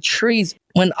at the trees.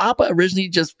 When Appa originally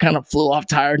just kind of flew off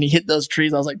tired and he hit those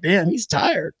trees, I was like, damn, he's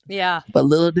tired. Yeah. But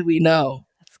little did we know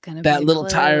that little clue.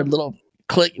 Tired little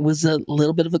click was a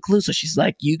little bit of a clue. So she's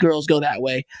like, you girls go that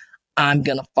way. I'm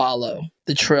going to follow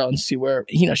the trail and see where,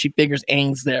 she figures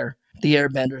Aang's there, the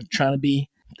airbender, trying to be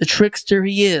the trickster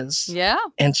he is. Yeah.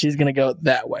 And she's going to go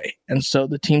that way. And so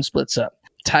the team splits up.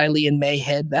 Ty Lee and May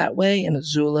head that way, and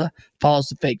Azula follows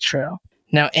the fake trail.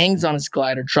 Now Aang's on his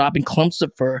glider, dropping clumps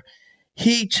of fur.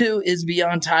 He, too, is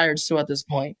beyond tired. So at this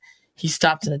point, he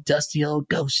stopped in a dusty old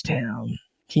ghost town.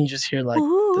 Can you just hear like,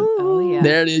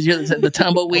 there it is. You hear the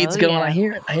tumbleweeds going. I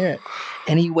hear it.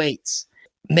 And he waits.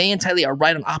 May and Ty Lee are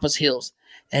right on Appa's heels.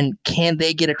 And can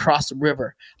they get across the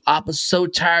river? Appa's so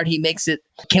tired, he makes it.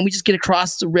 Can we just get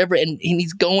across the river? And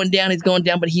he's going down,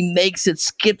 but he makes it,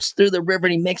 skips through the river,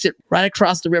 and he makes it right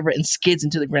across the river and skids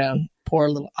into the ground. Poor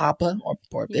little Appa, or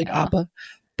poor big Appa.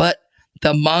 But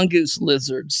the mongoose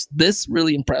lizards, this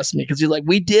really impressed me because he's like,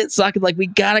 we did, Sokka, like, we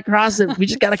got to cross it. We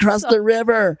just got to cross the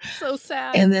river. So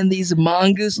sad. And then these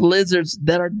mongoose lizards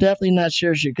that are definitely not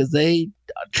Shershu because they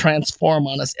transform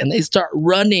on us and they start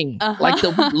running like the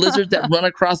lizards that run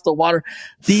across the water.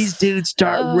 These dudes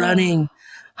start running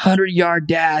 100-yard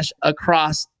dash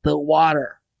across the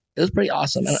water. It was pretty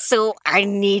awesome. So I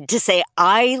need to say,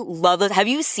 I love those. Have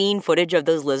you seen footage of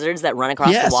those lizards that run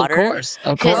across the water? Yes,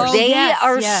 of course. Because they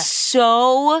are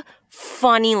so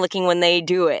funny looking when they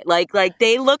do it. Like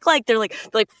they look like they're like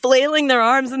flailing their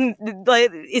arms and like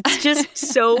it's just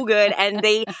so good. And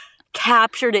they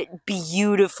captured it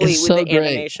beautifully with the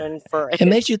animation for it. It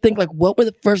makes you think, like, what were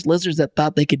the first lizards that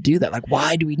thought they could do that? Like,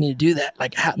 why do we need to do that?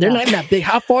 Like, they're not even that big.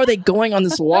 How far are they going on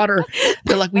this water?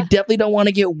 They're like, we definitely don't want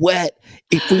to get wet.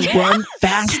 If we run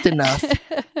fast enough,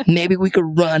 maybe we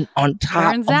could run on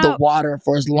top of the water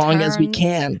for as long as we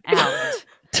can.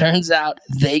 Turns out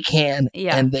they can,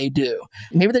 and they do.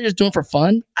 Maybe they're just doing it for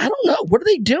fun. I don't know. What are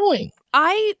they doing?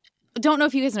 I don't know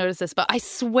if you guys noticed this, but I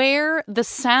swear the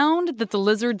sound that the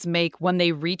lizards make when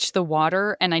they reach the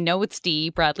water, and I know it's D.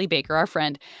 Bradley Baker, our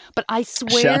friend, but I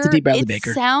swear shout out to D. Bradley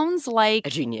Baker. Sounds like a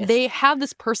genius. They have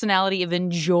this personality of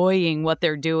enjoying what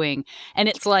they're doing, and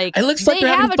it's like it looks like they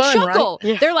have a fun, chuckle.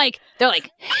 Right? Yeah. They're like like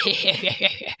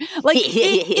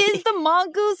it is the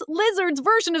mongoose lizards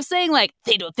version of saying like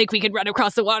they don't think we can run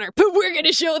across the water, but we're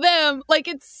gonna show them. Like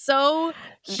it's so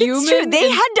human. It's true. They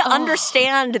had to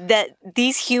understand that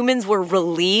these humans were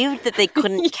relieved that they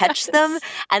couldn't catch them,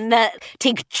 and that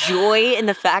take joy in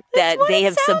the fact that they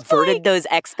have subverted those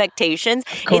expectations.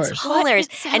 It's hilarious,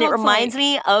 and it reminds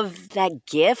me of that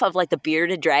GIF of like the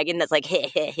bearded dragon that's like,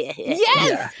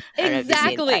 yes,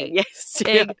 exactly,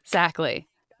 exactly.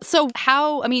 So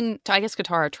how? I mean, I guess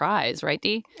Katara tries, right,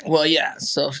 D? Well, yeah.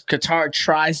 So Katara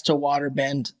tries to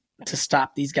waterbend to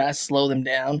stop these guys, slow them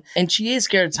down, and she is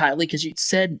scared of Ty Lee because you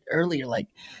said earlier, like,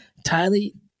 Ty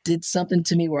Lee did something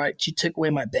to me where she took away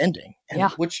my bending,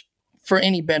 which for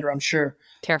any bender, I'm sure,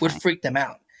 would freak them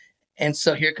out. And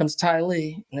so here comes Ty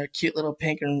Lee in their cute little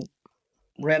pink and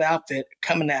red outfit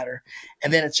coming at her.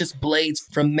 And then it's just blades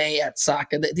from May at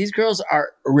Sokka. These girls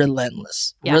are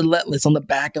relentless on the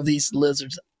back of these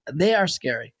lizards. They are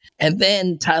scary. And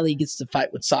then Ty Lee gets to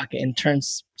fight with Sokka and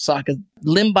turns Sokka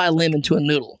limb by limb into a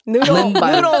noodle.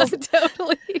 Noodles,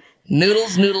 totally.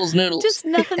 Noodles. Just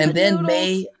nothing And but then noodles.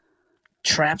 May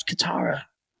traps Katara,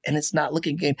 and it's not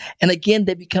looking good. And again,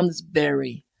 they become this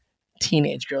very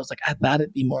teenage girls. Like, I thought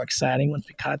it'd be more exciting once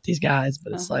we caught these guys,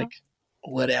 but it's like,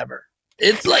 whatever.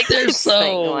 It's like they're It's like,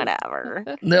 so whatever.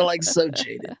 they're like so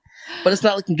jaded. But it's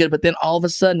not looking good. But then all of a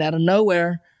sudden, out of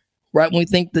nowhere, right when we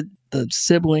think that the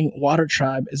sibling Water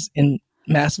Tribe is in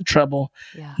massive trouble,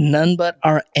 none but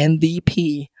our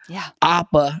MVP,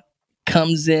 Appa,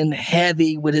 comes in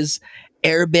heavy with his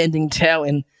airbending tail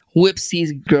and whips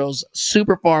these girls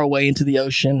super far away into the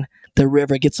ocean. The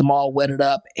river gets them all wetted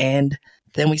up, and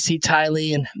then we see Ty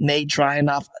Lee and May drying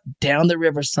off down the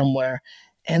river somewhere.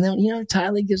 And then,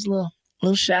 Ty Lee gives a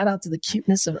little shout out to the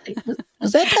cuteness of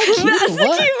was that cute That's or the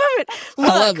what? cute moment. Look,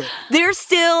 I love it. they're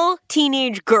still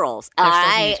teenage girls.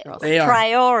 They are.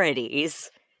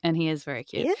 Priorities. And he is very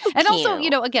cute. He is and also,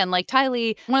 cute. Again, like Ty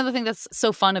Lee, one of the things that's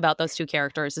so fun about those two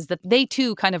characters is that they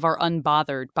too kind of are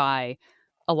unbothered by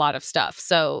a lot of stuff.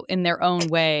 So in their own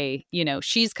way,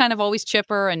 she's kind of always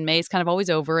chipper and May's kind of always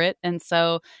over it. And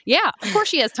so, yeah, of course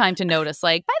she has time to notice,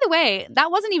 like, by the way,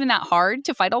 that wasn't even that hard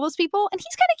to fight all those people. And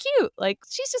he's kind of cute. Like,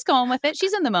 she's just going with it.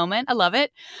 She's in the moment. I love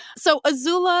it. So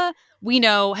Azula, we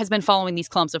know, has been following these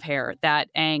clumps of hair that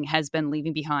Aang has been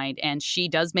leaving behind. And she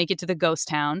does make it to the ghost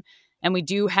town. And we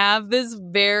do have this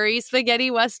very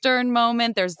spaghetti Western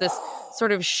moment. There's this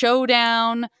sort of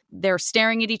showdown. They're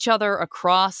staring at each other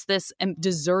across this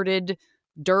deserted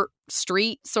dirt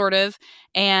street, sort of.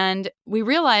 And we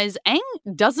realize Aang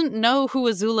doesn't know who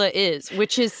Azula is,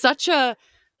 which is such a,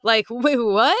 like, wait,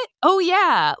 what? Oh,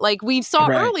 yeah. Like, we saw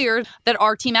earlier that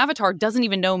our Team Avatar doesn't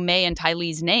even know May and Ty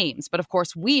Lee's names. But of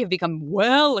course, we have become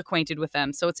well acquainted with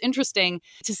them. So it's interesting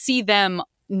to see them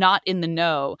not in the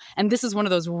know. And this is one of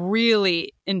those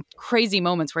really crazy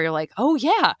moments where you're like, oh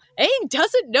yeah, Aang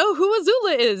doesn't know who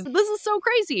Azula is. This is so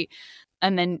crazy.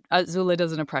 And then Azula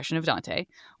does an impression of Dante,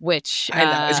 which I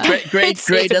know. It's great. Gray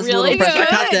does really a little impression. good.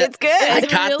 I caught that. It's good. I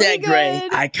It's caught really that, Gray.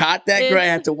 good. I caught that, Gray. I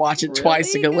had to watch it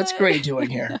twice really ago. What's good. Gray doing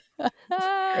here?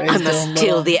 I must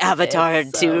kill the Avatar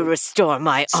to restore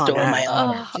my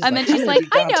honor. And then she's like,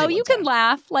 I know, you can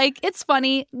laugh. Like, it's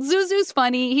funny. Zuzu's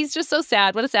funny. He's just so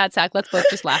sad. What a sad sack. Let's both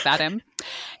just laugh at him.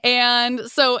 And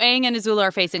so Aang and Azula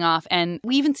are facing off. And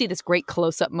we even see this great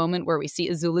close-up moment where we see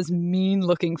Azula's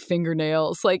mean-looking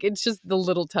fingernails. Like, it's just the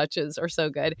little touches are so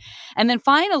good. And then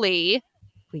finally,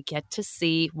 we get to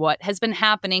see what has been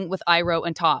happening with Iroh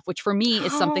and Toph, which for me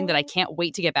is something that I can't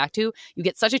wait to get back to. You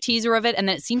get such a teaser of it, and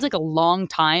then it seems like a long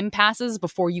time passes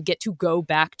before you get to go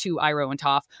back to Iroh and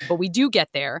Toph. But we do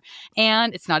get there,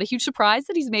 and it's not a huge surprise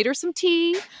that he's made her some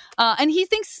tea. And he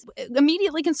thinks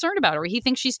immediately concerned about her. He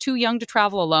thinks she's too young to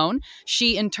travel alone.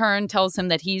 She, in turn, tells him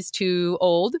that he's too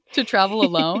old to travel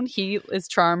alone. He is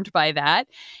charmed by that.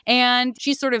 And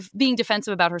she's sort of being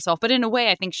defensive about herself. But in a way,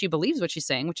 I think she believes what she's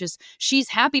saying, which is she's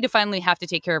happy to finally have to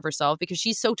take care of herself because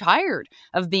she's so tired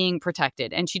of being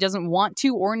protected. And she doesn't want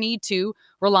to or need to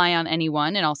rely on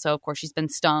anyone. And also, of course, she's been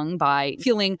stung by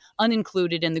feeling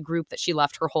unincluded in the group that she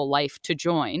left her whole life to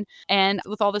join. And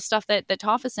with all the stuff that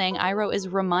Toph is saying, Iroh is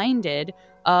reminded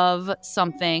of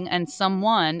something and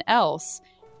someone else.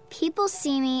 People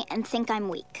see me and think I'm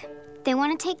weak. They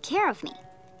want to take care of me.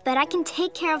 But I can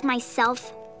take care of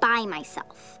myself by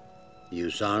myself. You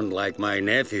sound like my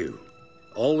nephew.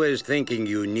 Always thinking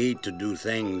you need to do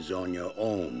things on your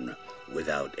own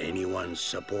without anyone's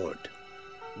support.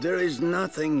 There is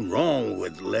nothing wrong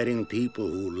with letting people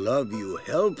who love you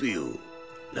help you.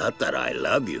 Not that I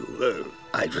love you.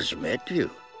 I just met you.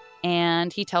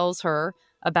 And he tells her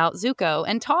about Zuko.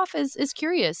 And Toph is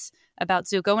curious about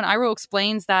Zuko. And Iroh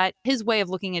explains that his way of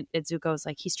looking at Zuko is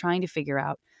like he's trying to figure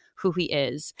out who he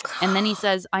is. And then he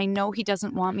says, I know he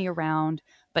doesn't want me around,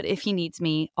 but if he needs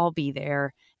me, I'll be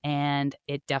there. And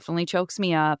it definitely chokes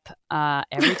me up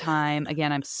every time.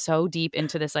 Again, I'm so deep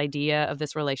into this idea of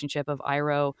this relationship of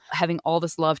Iroh having all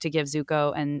this love to give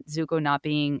Zuko and Zuko not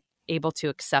being able to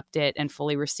accept it and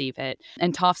fully receive it.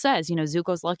 And Toph says,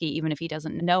 Zuko's lucky even if he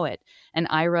doesn't know it. And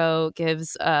Iroh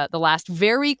gives the last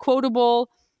very quotable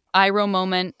Iroh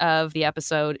moment of the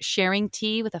episode. Sharing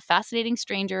tea with a fascinating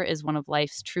stranger is one of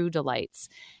life's true delights.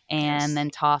 And then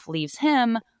Toph leaves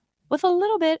him with a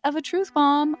little bit of a truth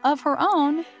bomb of her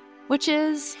own, which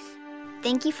is...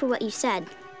 Thank you for what you said.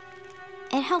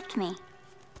 It helped me.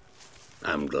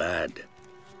 I'm glad.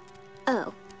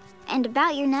 Oh, and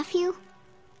about your nephew?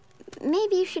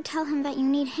 Maybe you should tell him that you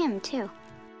need him, too.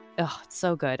 Oh, it's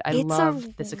so good. I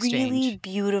love this exchange. It's a really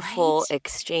beautiful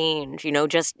exchange,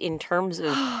 just in terms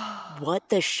of what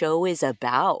the show is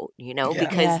about,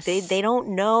 because they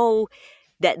don't know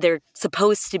that they're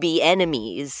supposed to be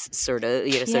enemies, sort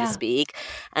of, so to speak.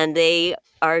 And they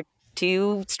are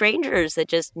two strangers that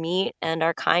just meet and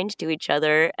are kind to each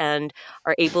other and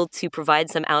are able to provide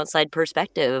some outside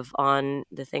perspective on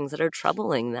the things that are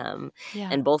troubling them. Yeah.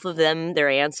 And both of them, their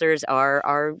answers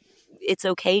are it's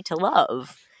okay to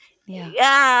love. Yeah.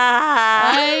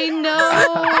 I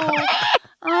know.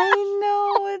 I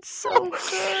know. It's so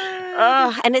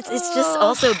good. And it's just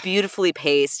also beautifully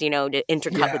paced, to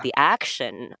intercut with the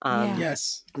action.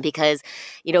 Yes. Because,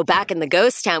 back in the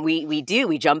ghost town,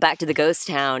 we jump back to the ghost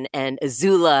town and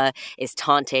Azula is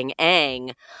taunting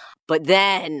Aang. But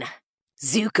then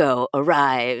Zuko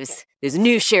arrives. There's a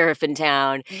new sheriff in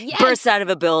town. Yes. Bursts out of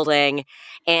a building.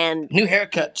 And new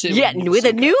haircut, too. Yeah, with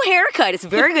a new haircut. It's a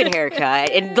very good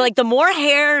haircut. And, the more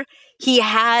hair he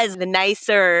has, the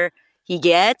nicer he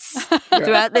gets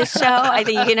throughout this show. I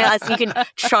think you can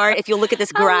chart, if you look at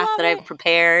this graph that I've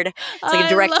prepared, it's like a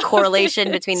direct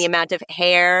correlation between the amount of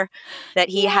hair that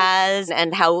he has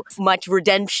and how much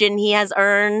redemption he has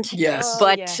earned. Yes.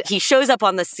 But he shows up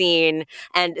on the scene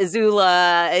and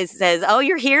Azula says, "Oh,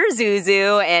 you're here,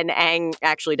 Zuzu." And Aang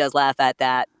actually does laugh at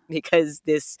that, because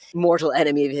this mortal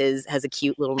enemy of his has a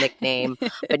cute little nickname.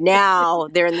 But now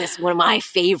they're in this, one of my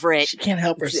favorite. She can't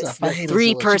help herself. The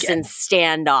three-person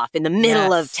standoff in the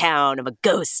middle of town, of a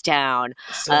ghost town.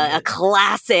 A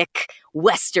classic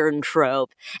Western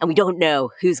trope. And we don't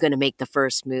know who's going to make the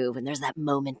first move. And there's that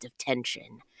moment of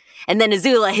tension. And then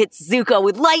Azula hits Zuko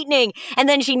with lightning, and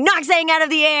then she knocks Aang out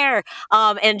of the air.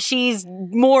 And she's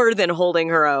more than holding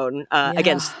her own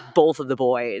against both of the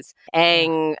boys.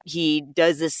 Aang, he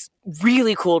does this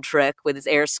really cool trick with his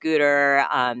air scooter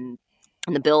in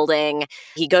the building.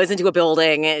 He goes into a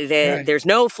building. There's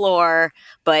no floor,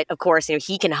 but of course,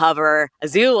 he can hover.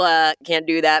 Azula can't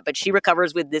do that, but she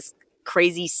recovers with this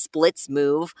crazy splits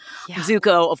move.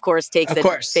 Zuko, of course, takes a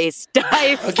face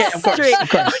dive straight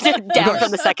down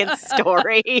from the second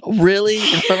story. Really?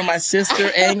 In front of my sister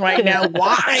Aang right now?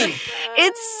 Why?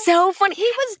 It's so funny. He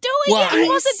was doing it. He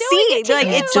wasn't doing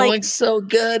it. It's doing so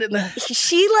good.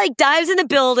 She dives in the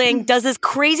building, does this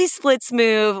crazy splits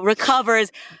move,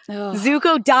 recovers.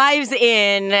 Zuko dives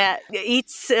in,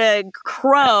 eats a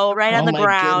crow right on the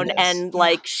ground, and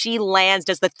she lands,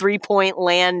 does the 3-point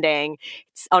landing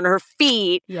on her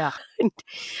feet. Yeah.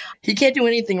 He can't do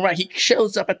anything right. He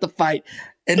shows up at the fight.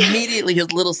 Immediately,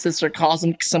 his little sister calls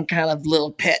him some kind of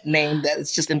little pet name that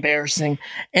is just embarrassing,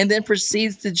 and then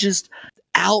proceeds to just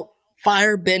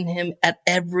firebend him at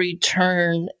every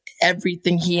turn,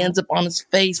 everything. He ends up on his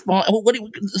face.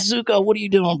 Zuko, what are you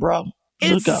doing, bro?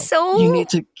 It's Zuko, so you need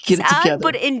to get it together.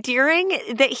 But endearing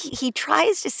that he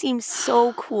tries to seem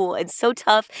so cool and so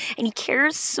tough, and he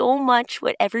cares so much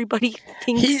what everybody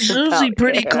thinks. He's usually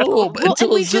pretty cool, but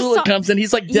until Azula comes in,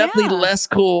 he's definitely less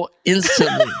cool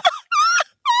instantly.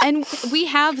 And we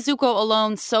have Zuko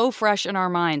alone so fresh in our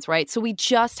minds, right? So we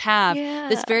just have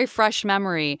this very fresh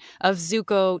memory of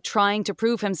Zuko trying to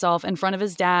prove himself in front of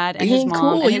his dad and his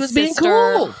mom and his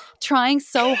sister, trying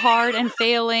so hard and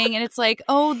failing. And it's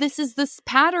this is this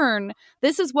pattern.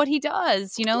 This is what he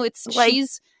does.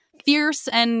 She's fierce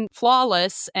and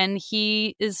flawless, and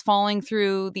he is falling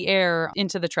through the air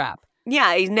into the trap.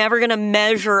 Yeah, he's never going to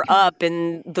measure up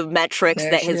in the metrics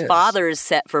that his father's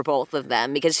set for both of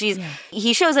them, because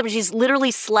he shows up and she's literally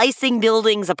slicing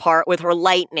buildings apart with her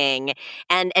lightning.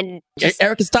 And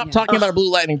Erica, stop talking about her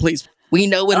blue lightning, please. We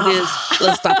know what it is.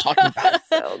 Let's stop talking about it.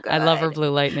 So good. I love her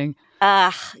blue lightning.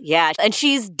 Yeah, and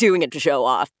she's doing it to show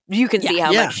off. You can see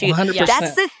how much she... 100%.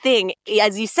 That's the thing,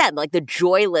 as you said, the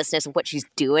joylessness of what she's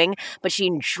doing, but she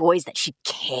enjoys that she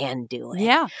can do it.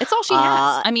 Yeah, it's all she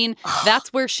has. I mean,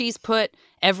 that's where she's put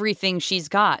everything she's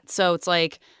got. So it's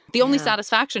the only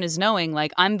satisfaction is knowing,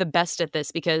 I'm the best at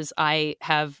this because I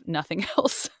have nothing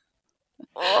else.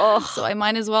 So I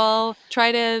might as well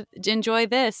try to enjoy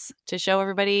this to show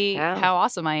everybody how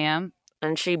awesome I am.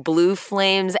 And she blue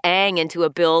flames Aang into a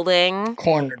building.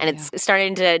 Cornered. And it's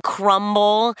starting to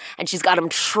crumble. And she's got him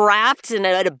trapped and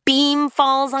a beam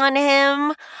falls on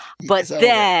him. But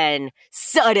then,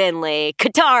 suddenly,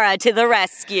 Katara to the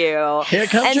rescue. Here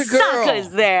comes your girl. And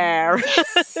Sokka's there.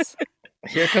 Yes.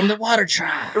 Here come the water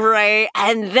tribe. Right.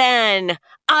 And then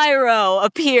Iroh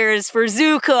appears for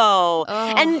Zuko.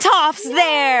 And Toph's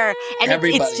there. And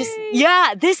it's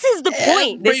just, this is the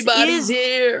point. Everybody's this is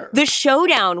here. The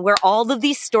showdown where all of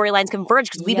these storylines converge,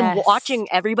 because we've been watching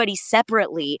everybody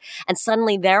separately, and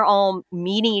suddenly they're all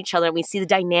meeting each other, and we see the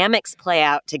dynamics play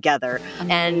out together.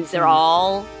 Amazing. And they're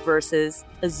all versus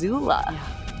Azula.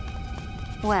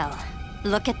 Yeah. Well,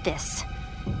 look at this.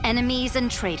 Enemies and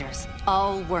traitors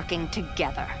all working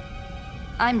together.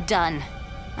 I'm done.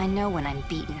 I know when I'm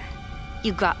beaten.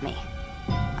 You got me.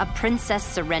 A princess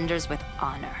surrenders with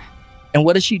honor. And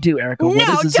what does she do, Erica? What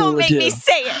does Azula don't make do? me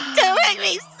say it.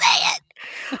 make me say it.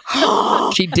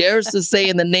 She dares to say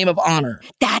in the name of honor.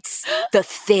 That's the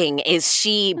thing, is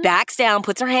she backs down,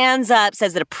 puts her hands up,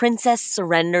 says that a princess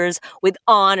surrenders with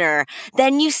honor.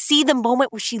 Then you see the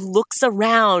moment where she looks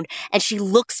around and she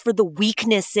looks for the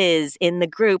weaknesses in the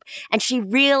group and she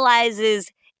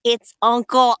realizes it's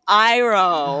Uncle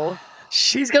Iroh.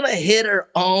 She's going to hit her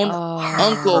own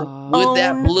uncle with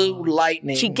that blue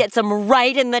lightning. She gets him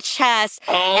right in the chest.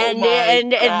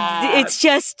 And it's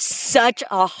just such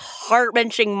a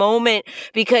heart-wrenching moment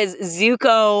because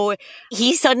Zuko,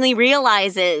 he suddenly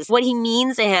realizes what he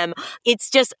means to him. It's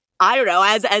just, I don't know,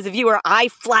 as a viewer, I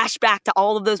flash back to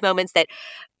all of those moments that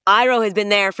Iroh has been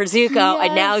there for Zuko,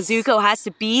 and now Zuko has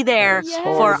to be there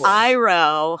for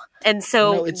Iroh. And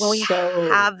so when we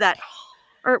have that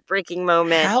heartbreaking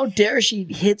moment. How dare she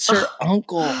hits her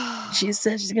uncle? She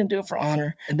said she's going to do it for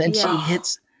honor. And then she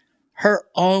hits her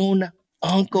own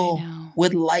uncle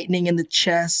with lightning in the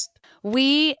chest.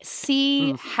 We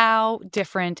see how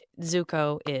different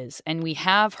Zuko is. And we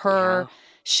have her. Yeah.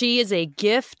 She is a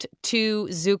gift to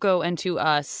Zuko and to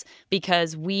us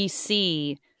because we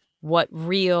see what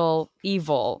real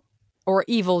evil, or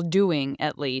evil doing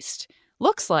at least,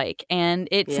 looks like. And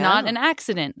it's not an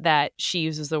accident that she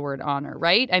uses the word honor,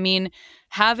 right? I mean,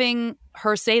 having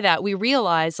her say that, we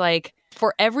realize, like,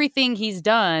 for everything he's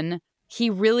done, he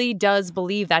really does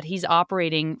believe that he's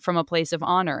operating from a place of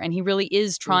honor. And he really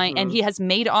is trying, and he has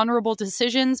made honorable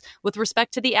decisions with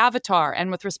respect to the Avatar and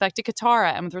with respect to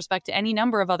Katara and with respect to any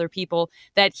number of other people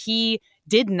that he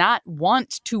did not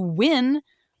want to win,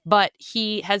 but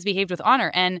he has behaved with honor.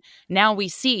 And now we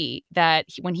see that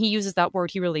when he uses that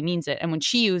word, he really means it. And when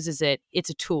she uses it,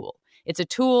 it's a tool. It's a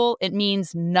tool. It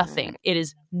means nothing. It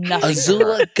is nothing.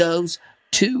 Azula goes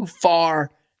too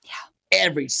far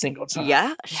every single time.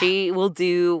 Yeah, she will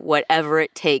do whatever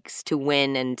it takes to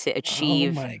win and to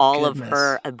achieve all of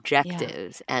her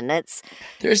objectives. And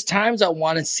there's times I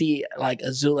want to see like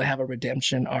Azula have a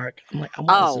redemption arc. I'm like,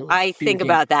 I think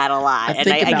about that a lot.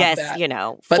 I guess that. You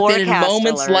know, but then in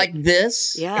moments like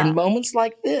this,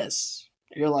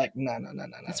 you're like, no.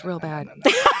 It's real bad.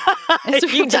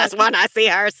 You just want to see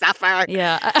her suffer.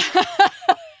 Yeah.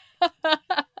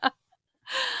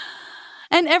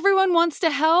 And everyone wants to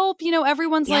help. You know,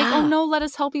 everyone's like, oh, no, let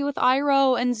us help you with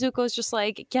Iroh. And Zuko's just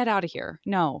like, get out of here.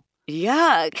 No.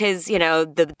 Yeah, because, you know,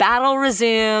 the battle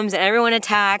resumes and everyone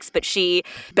attacks, but she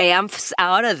bamfs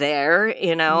out of there,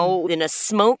 you know, in a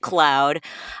smoke cloud.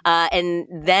 And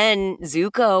then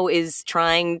Zuko is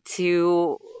trying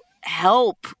to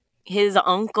help his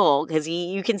uncle because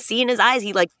you can see in his eyes,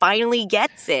 he like finally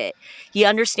gets it. He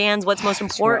understands what's most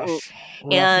important.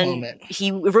 Rough moment.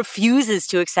 He refuses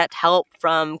to accept help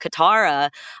from Katara,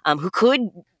 who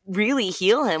could really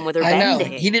heal him with her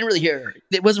bending. He didn't really hear her.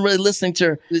 It wasn't really listening to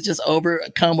her. It was just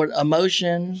overcome with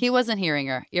emotion. He wasn't hearing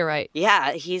her. You're right.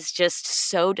 Yeah, he's just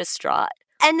so distraught.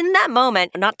 And in that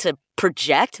moment, not to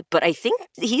project, but I think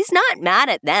he's not mad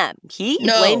at them. He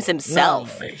blames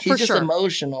himself. No, he's just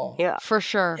emotional. Yeah, for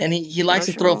sure. And he likes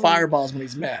to throw fireballs when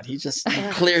he's mad. He just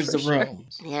clears the room.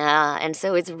 Yeah, and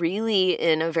so it's really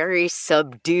in a very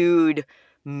subdued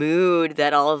mood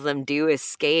that all of them do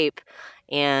escape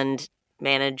and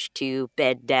manage to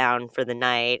bed down for the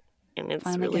night. And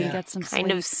it's really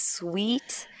kind of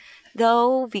sweet,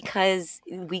 though, because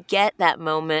we get that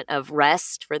moment of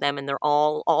rest for them, and they're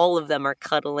all of them are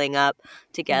cuddling up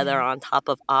together on top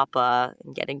of Appa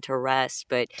and getting to rest.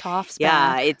 But Toph's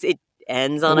back. it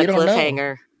ends on a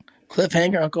cliffhanger.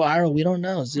 Cliffhanger, Uncle Iroh, we don't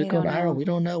know. Zuko and Iroh, we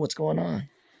don't know what's going on.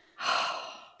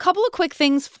 Couple of quick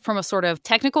things from a sort of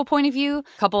technical point of view.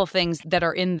 A couple of things that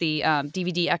are in the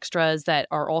DVD extras that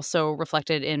are also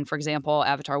reflected in, for example,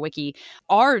 Avatar Wiki,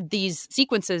 are these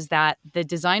sequences that the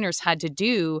designers had to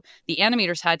do, the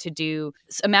animators had to do.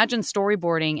 Imagine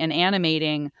storyboarding and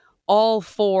animating all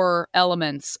four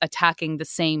elements attacking the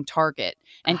same target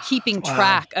and keeping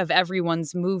track of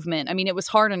everyone's movement. I mean, it was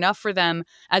hard enough for them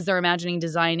as they're imagining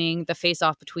designing the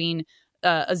face-off between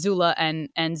Azula and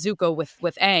Zuko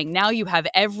with Aang. Now you have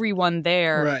everyone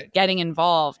there getting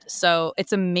involved. So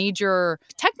it's a major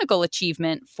technical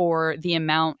achievement for the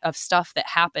amount of stuff that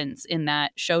happens in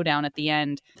that showdown at the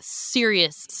end.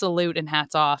 Serious salute and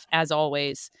hats off, as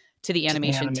always, to the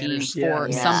animation team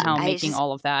for somehow making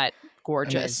all of that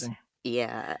gorgeous. Amazing.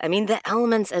 Yeah, I mean, the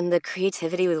elements and the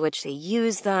creativity with which they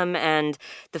use them, and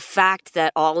the fact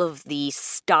that all of the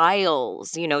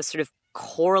styles, you know, sort of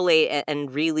correlate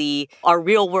and really are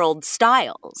real world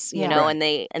styles, you know, and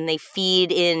they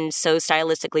feed in so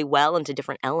stylistically well into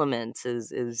different elements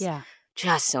is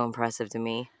just so impressive to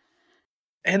me.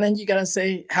 And then you gotta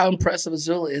say how impressive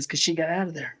Azula is because she got out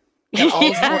of there. Got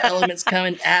all four elements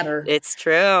coming at her. It's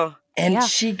true. And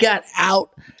she got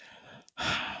out.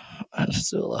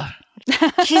 Azula.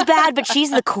 She's bad, but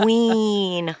she's the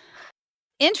queen.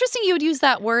 Interesting you would use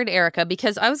that word, Erica,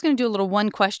 because I was going to do a little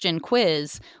one-question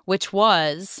quiz, which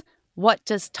was, what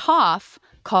does Toph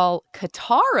call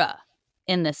Katara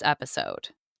in this episode?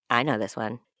 I know this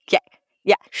one.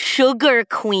 Yeah. Sugar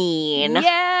Queen.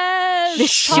 Yes! The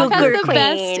Toph Sugar has the Queen.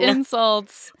 best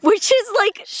insults. Which is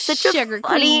like such Sugar a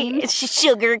funny... Queen.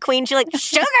 Sugar Queen. She's like,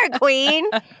 Sugar Queen.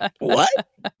 What?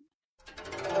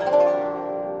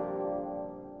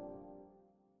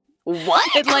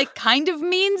 What? It like kind of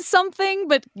means something,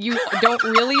 but you don't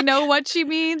really know what she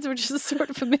means, which is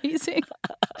sort of amazing.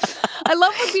 I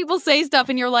love when people say stuff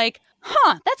and you're like,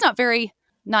 that's not very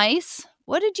nice.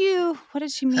 What did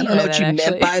she mean? I don't know what you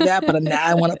meant by that, but now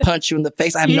I want to punch you in the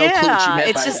face. I have no clue what you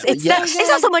meant by that. It's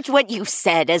not so much what you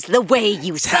said as the way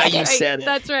you said how it. you said it.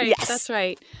 That's right. Yes. That's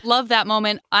right. Love that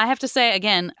moment. I have to say,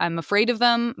 again, I'm afraid of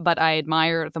them, but I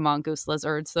admire the mongoose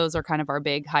lizards. Those are kind of our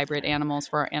big hybrid animals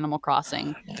for Animal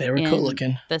Crossing. They were cool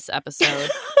looking. This episode.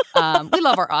 We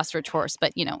love our ostrich horse,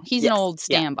 but, he's an old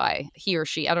standby. He or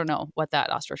she, I don't know what that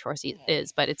ostrich horse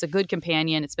is, but it's a good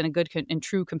companion. It's been a good and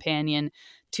true companion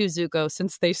to Zuko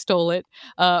since they stole it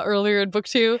earlier in book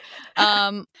 2.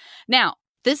 Now,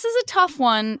 this is a tough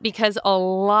one because a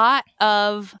lot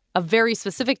of a very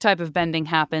specific type of bending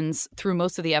happens through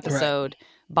most of the episode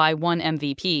by one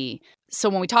MVP. So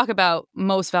when we talk about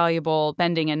most valuable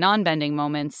bending and non-bending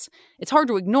moments, it's hard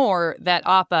to ignore that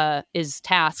Appa is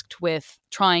tasked with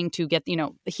trying to get,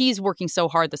 he's working so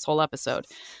hard this whole episode.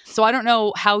 So I don't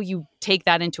know how you take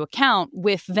that into account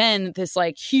with then this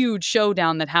like huge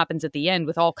showdown that happens at the end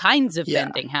with all kinds of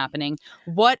bending happening.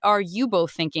 What are you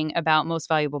both thinking about most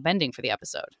valuable bending for the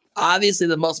episode? Obviously,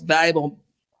 the most valuable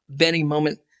bending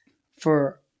moment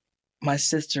for my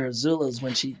sister Azula is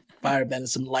when she firebended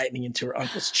some lightning into her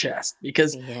uncle's chest,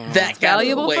 because that got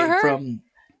valuable away for her? from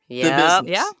the business.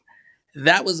 Yeah.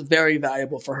 That was very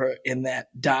valuable for her in that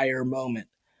dire moment.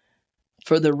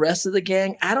 For the rest of the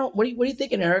gang, what are you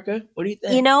thinking, Erica? What do you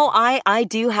think? I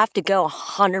do have to go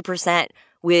 100%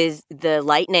 with the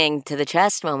lightning to the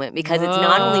chest moment, because it's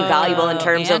not only valuable in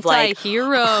terms of like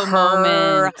hero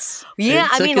moments. Yeah,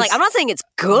 I mean, like, I'm not saying it's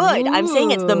good. I'm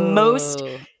saying it's the most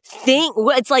thing.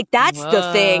 It's like that's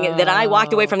the thing that I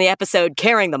walked away from the episode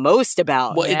caring the most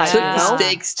about. Well, it took the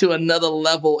stakes to another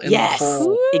level in the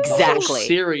whole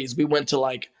series. We went to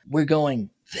like, we're going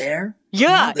there.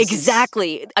 Yeah,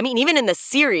 exactly. I mean, even in the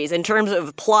series, in terms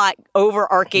of plot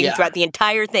overarching throughout the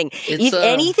entire thing, if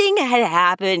anything had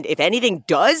happened, if anything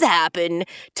does happen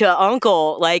to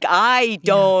Uncle, like I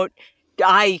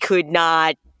could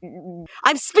not.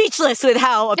 I'm speechless with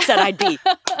how upset I'd be.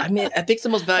 I mean, I think it's the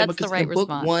most valuable because in book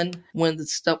 1, when the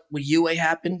stuff with Yue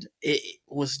happened, it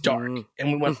was dark.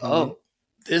 And we went, oh,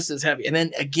 this is heavy. And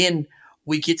then again,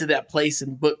 we get to that place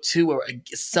in book 2 where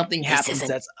something happens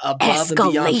that's above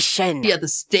and beyond. Yeah, the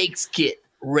stakes get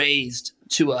raised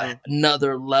to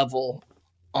another level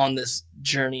on this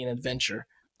journey and adventure.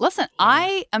 Listen,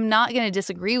 I am not going to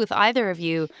disagree with either of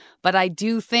you, but I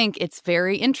do think it's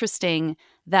very interesting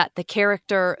that the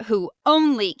character who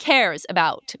only cares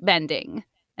about bending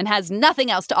and has nothing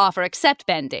else to offer except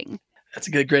bending. That's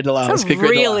a good grade to allow. That's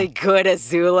really good,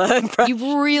 Azula. You've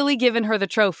really given her the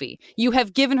trophy. You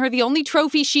have given her the only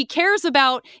trophy she cares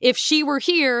about. If she were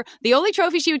here, the only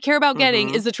trophy she would care about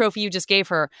getting is the trophy you just gave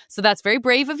her. So that's very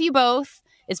brave of you both.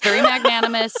 It's very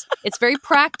magnanimous. It's very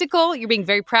practical. You're being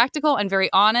very practical and very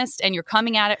honest, and you're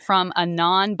coming at it from a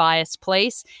non-biased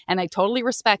place. And I totally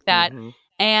respect that.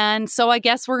 And so I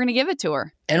guess we're going to give it to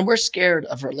her. And we're scared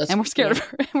of her. We're scared of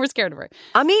her. We're scared of her.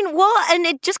 I mean, well, and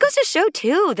it just goes to show,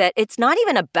 too, that it's not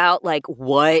even about, like,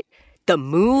 what the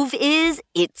move is.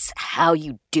 It's how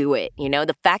you do it.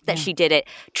 The fact that she did it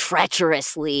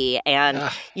treacherously and,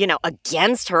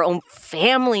 against her own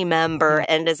family member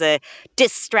and as a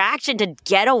distraction to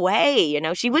get away.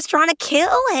 She was trying to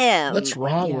kill him. What's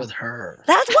wrong with her?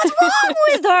 That's what's wrong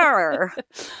with her.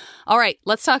 All right,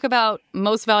 let's talk about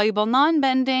most valuable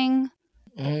non-bending.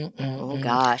 Oh,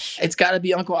 gosh. It's got to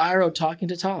be Uncle Iroh talking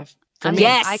to Toph.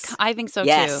 Yes. I think so,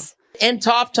 too. And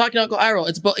Toph talking to Uncle Iroh.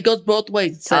 It goes both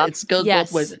ways. It goes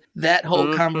both ways. That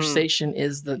whole conversation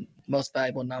is the most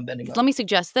valuable non-bending moment. Let me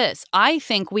suggest this. I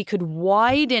think we could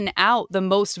widen out the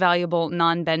most valuable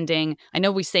non-bending. I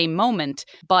know we say moment,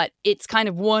 but it's kind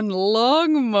of one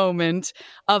long moment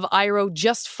of Iroh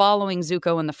just following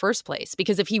Zuko in the first place.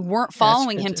 Because if he weren't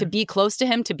following him to be close to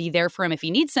him, to be there for him if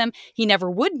he needs him, he never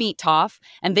would meet Toph,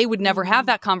 and they would never have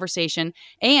that conversation.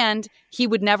 And he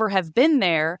would never have been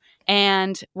there.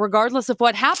 And regardless of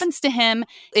what happens to him,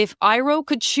 if Iroh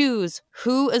could choose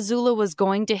who Azula was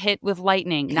going to hit with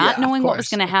lightning, not knowing what was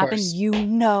going to happen,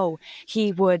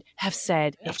 he would have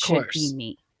said, it should be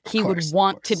me. He would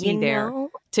want to be there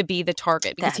to be the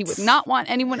target because he would not want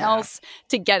anyone else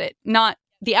to get it. Not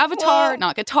the Avatar,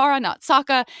 not Katara, not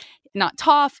Sokka, not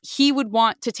Toph. He would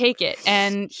want to take it,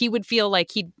 and he would feel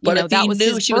like that was his burden. But if he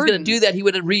knew she was going to do that, he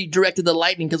would have redirected the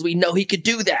lightning because we know he could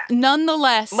do that.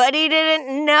 Nonetheless. But he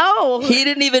didn't know. He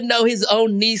didn't even know his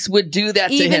own niece would do that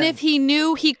to him. Even if he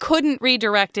knew he couldn't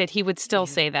redirect it, he would still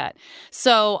say that.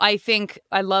 So I think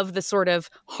I love the sort of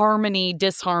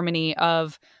disharmony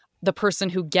of the person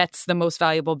who gets the most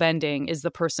valuable bending is the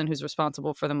person who's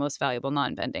responsible for the most valuable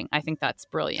non-bending. I think that's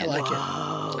brilliant. I like it.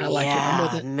 I like it. I'm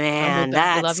with it. Man,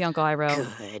 I love you, Uncle Iroh.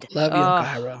 Good. Love you,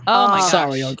 Uncle Iroh. Oh my gosh.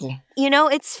 Sorry, Uncle. You know,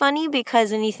 it's funny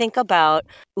because when you think about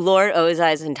Lord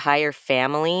Ozai's entire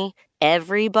family,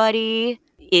 everybody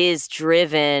is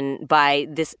driven by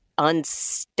this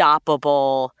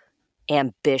unstoppable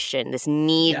ambition, this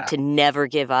need to never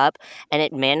give up, and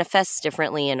it manifests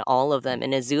differently in all of them.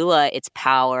 In Azula, it's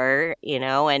power,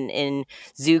 and in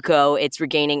Zuko, it's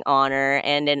regaining honor,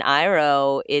 and in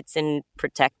Iroh, it's in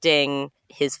protecting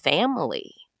his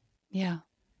family. Yeah.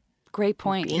 Great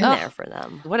point. Being there for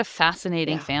them. What a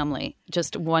fascinating family.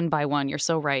 Just one by one. You're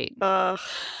so right.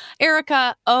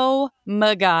 Erica, oh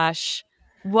my gosh.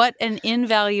 What an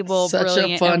invaluable,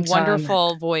 brilliant, and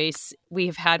wonderful voice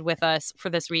we've had with us for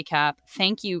this recap.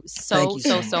 Thank you so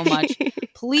much.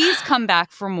 Please come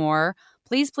back for more.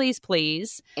 Please, please,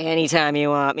 please. Anytime you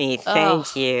want me.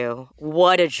 Thank you.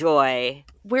 What a joy.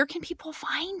 Where can people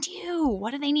find you?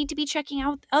 What do they need to be checking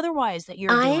out otherwise that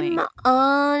you're doing? I'm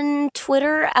on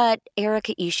Twitter at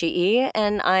Erica Ishii,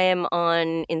 and I am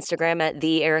on Instagram at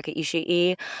the Erica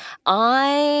Ishii.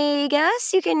 I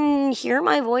guess you can hear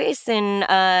my voice in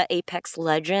Apex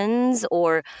Legends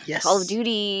or Call of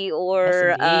Duty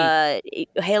or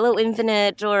Halo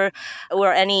Infinite or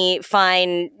any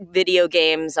fine video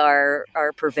games are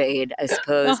pervade, I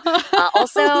suppose.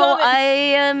 Also, I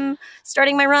am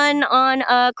starting my run on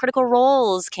Critical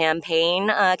Role's campaign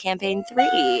 3.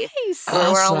 Nice.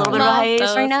 Awesome. We're on a little bit of a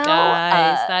hiatus right now.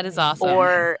 That is awesome.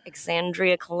 For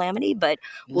Exandria Calamity, but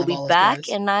we'll be back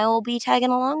and I will be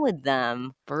tagging along with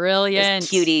them. Brilliant.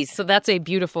 Those cuties. So that's a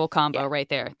beautiful combo right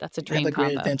there. That's a dream combo.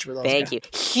 Great adventure with those Thank guys. you.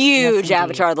 Huge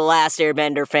Avatar The Last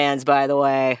Airbender fans, by the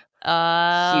way.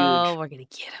 Oh, Huge. We're going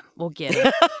to get him. We'll get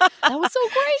him. That was so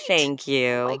great. Thank you.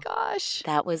 Oh my gosh.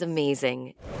 That was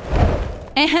amazing.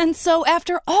 And so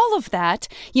after all of that,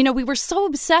 we were so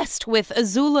obsessed with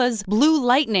Azula's blue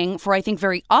lightning for, I think,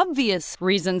 very obvious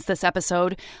reasons this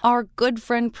episode. Our good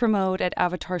friend Pramod at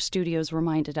Avatar Studios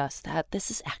reminded us that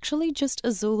this is actually just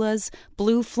Azula's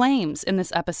blue flames in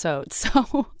this episode.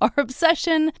 So our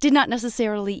obsession did not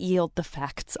necessarily yield the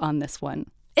facts on this one.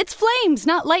 It's flames,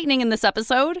 not lightning in this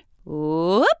episode.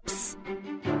 Whoops.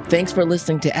 Thanks for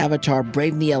listening to Avatar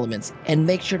Braving the Elements, and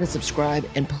make sure to subscribe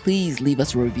and please leave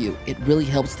us a review. It really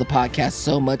helps the podcast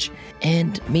so much,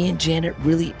 and me and Janet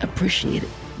really appreciate it.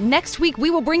 Next week, we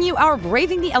will bring you our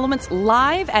Braving the Elements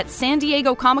live at San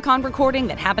Diego Comic-Con recording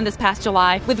that happened this past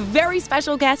July with very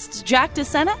special guests Jack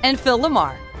DeSena and Phil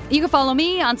Lamar. You can follow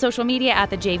me on social media at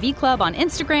the JV Club on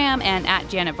Instagram and at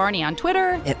Janet Varney on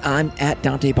Twitter. And I'm at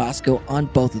Dante Bosco on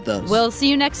both of those. We'll see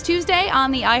you next Tuesday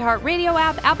on the iHeartRadio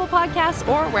app, Apple Podcasts,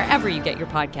 or wherever you get your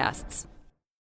podcasts.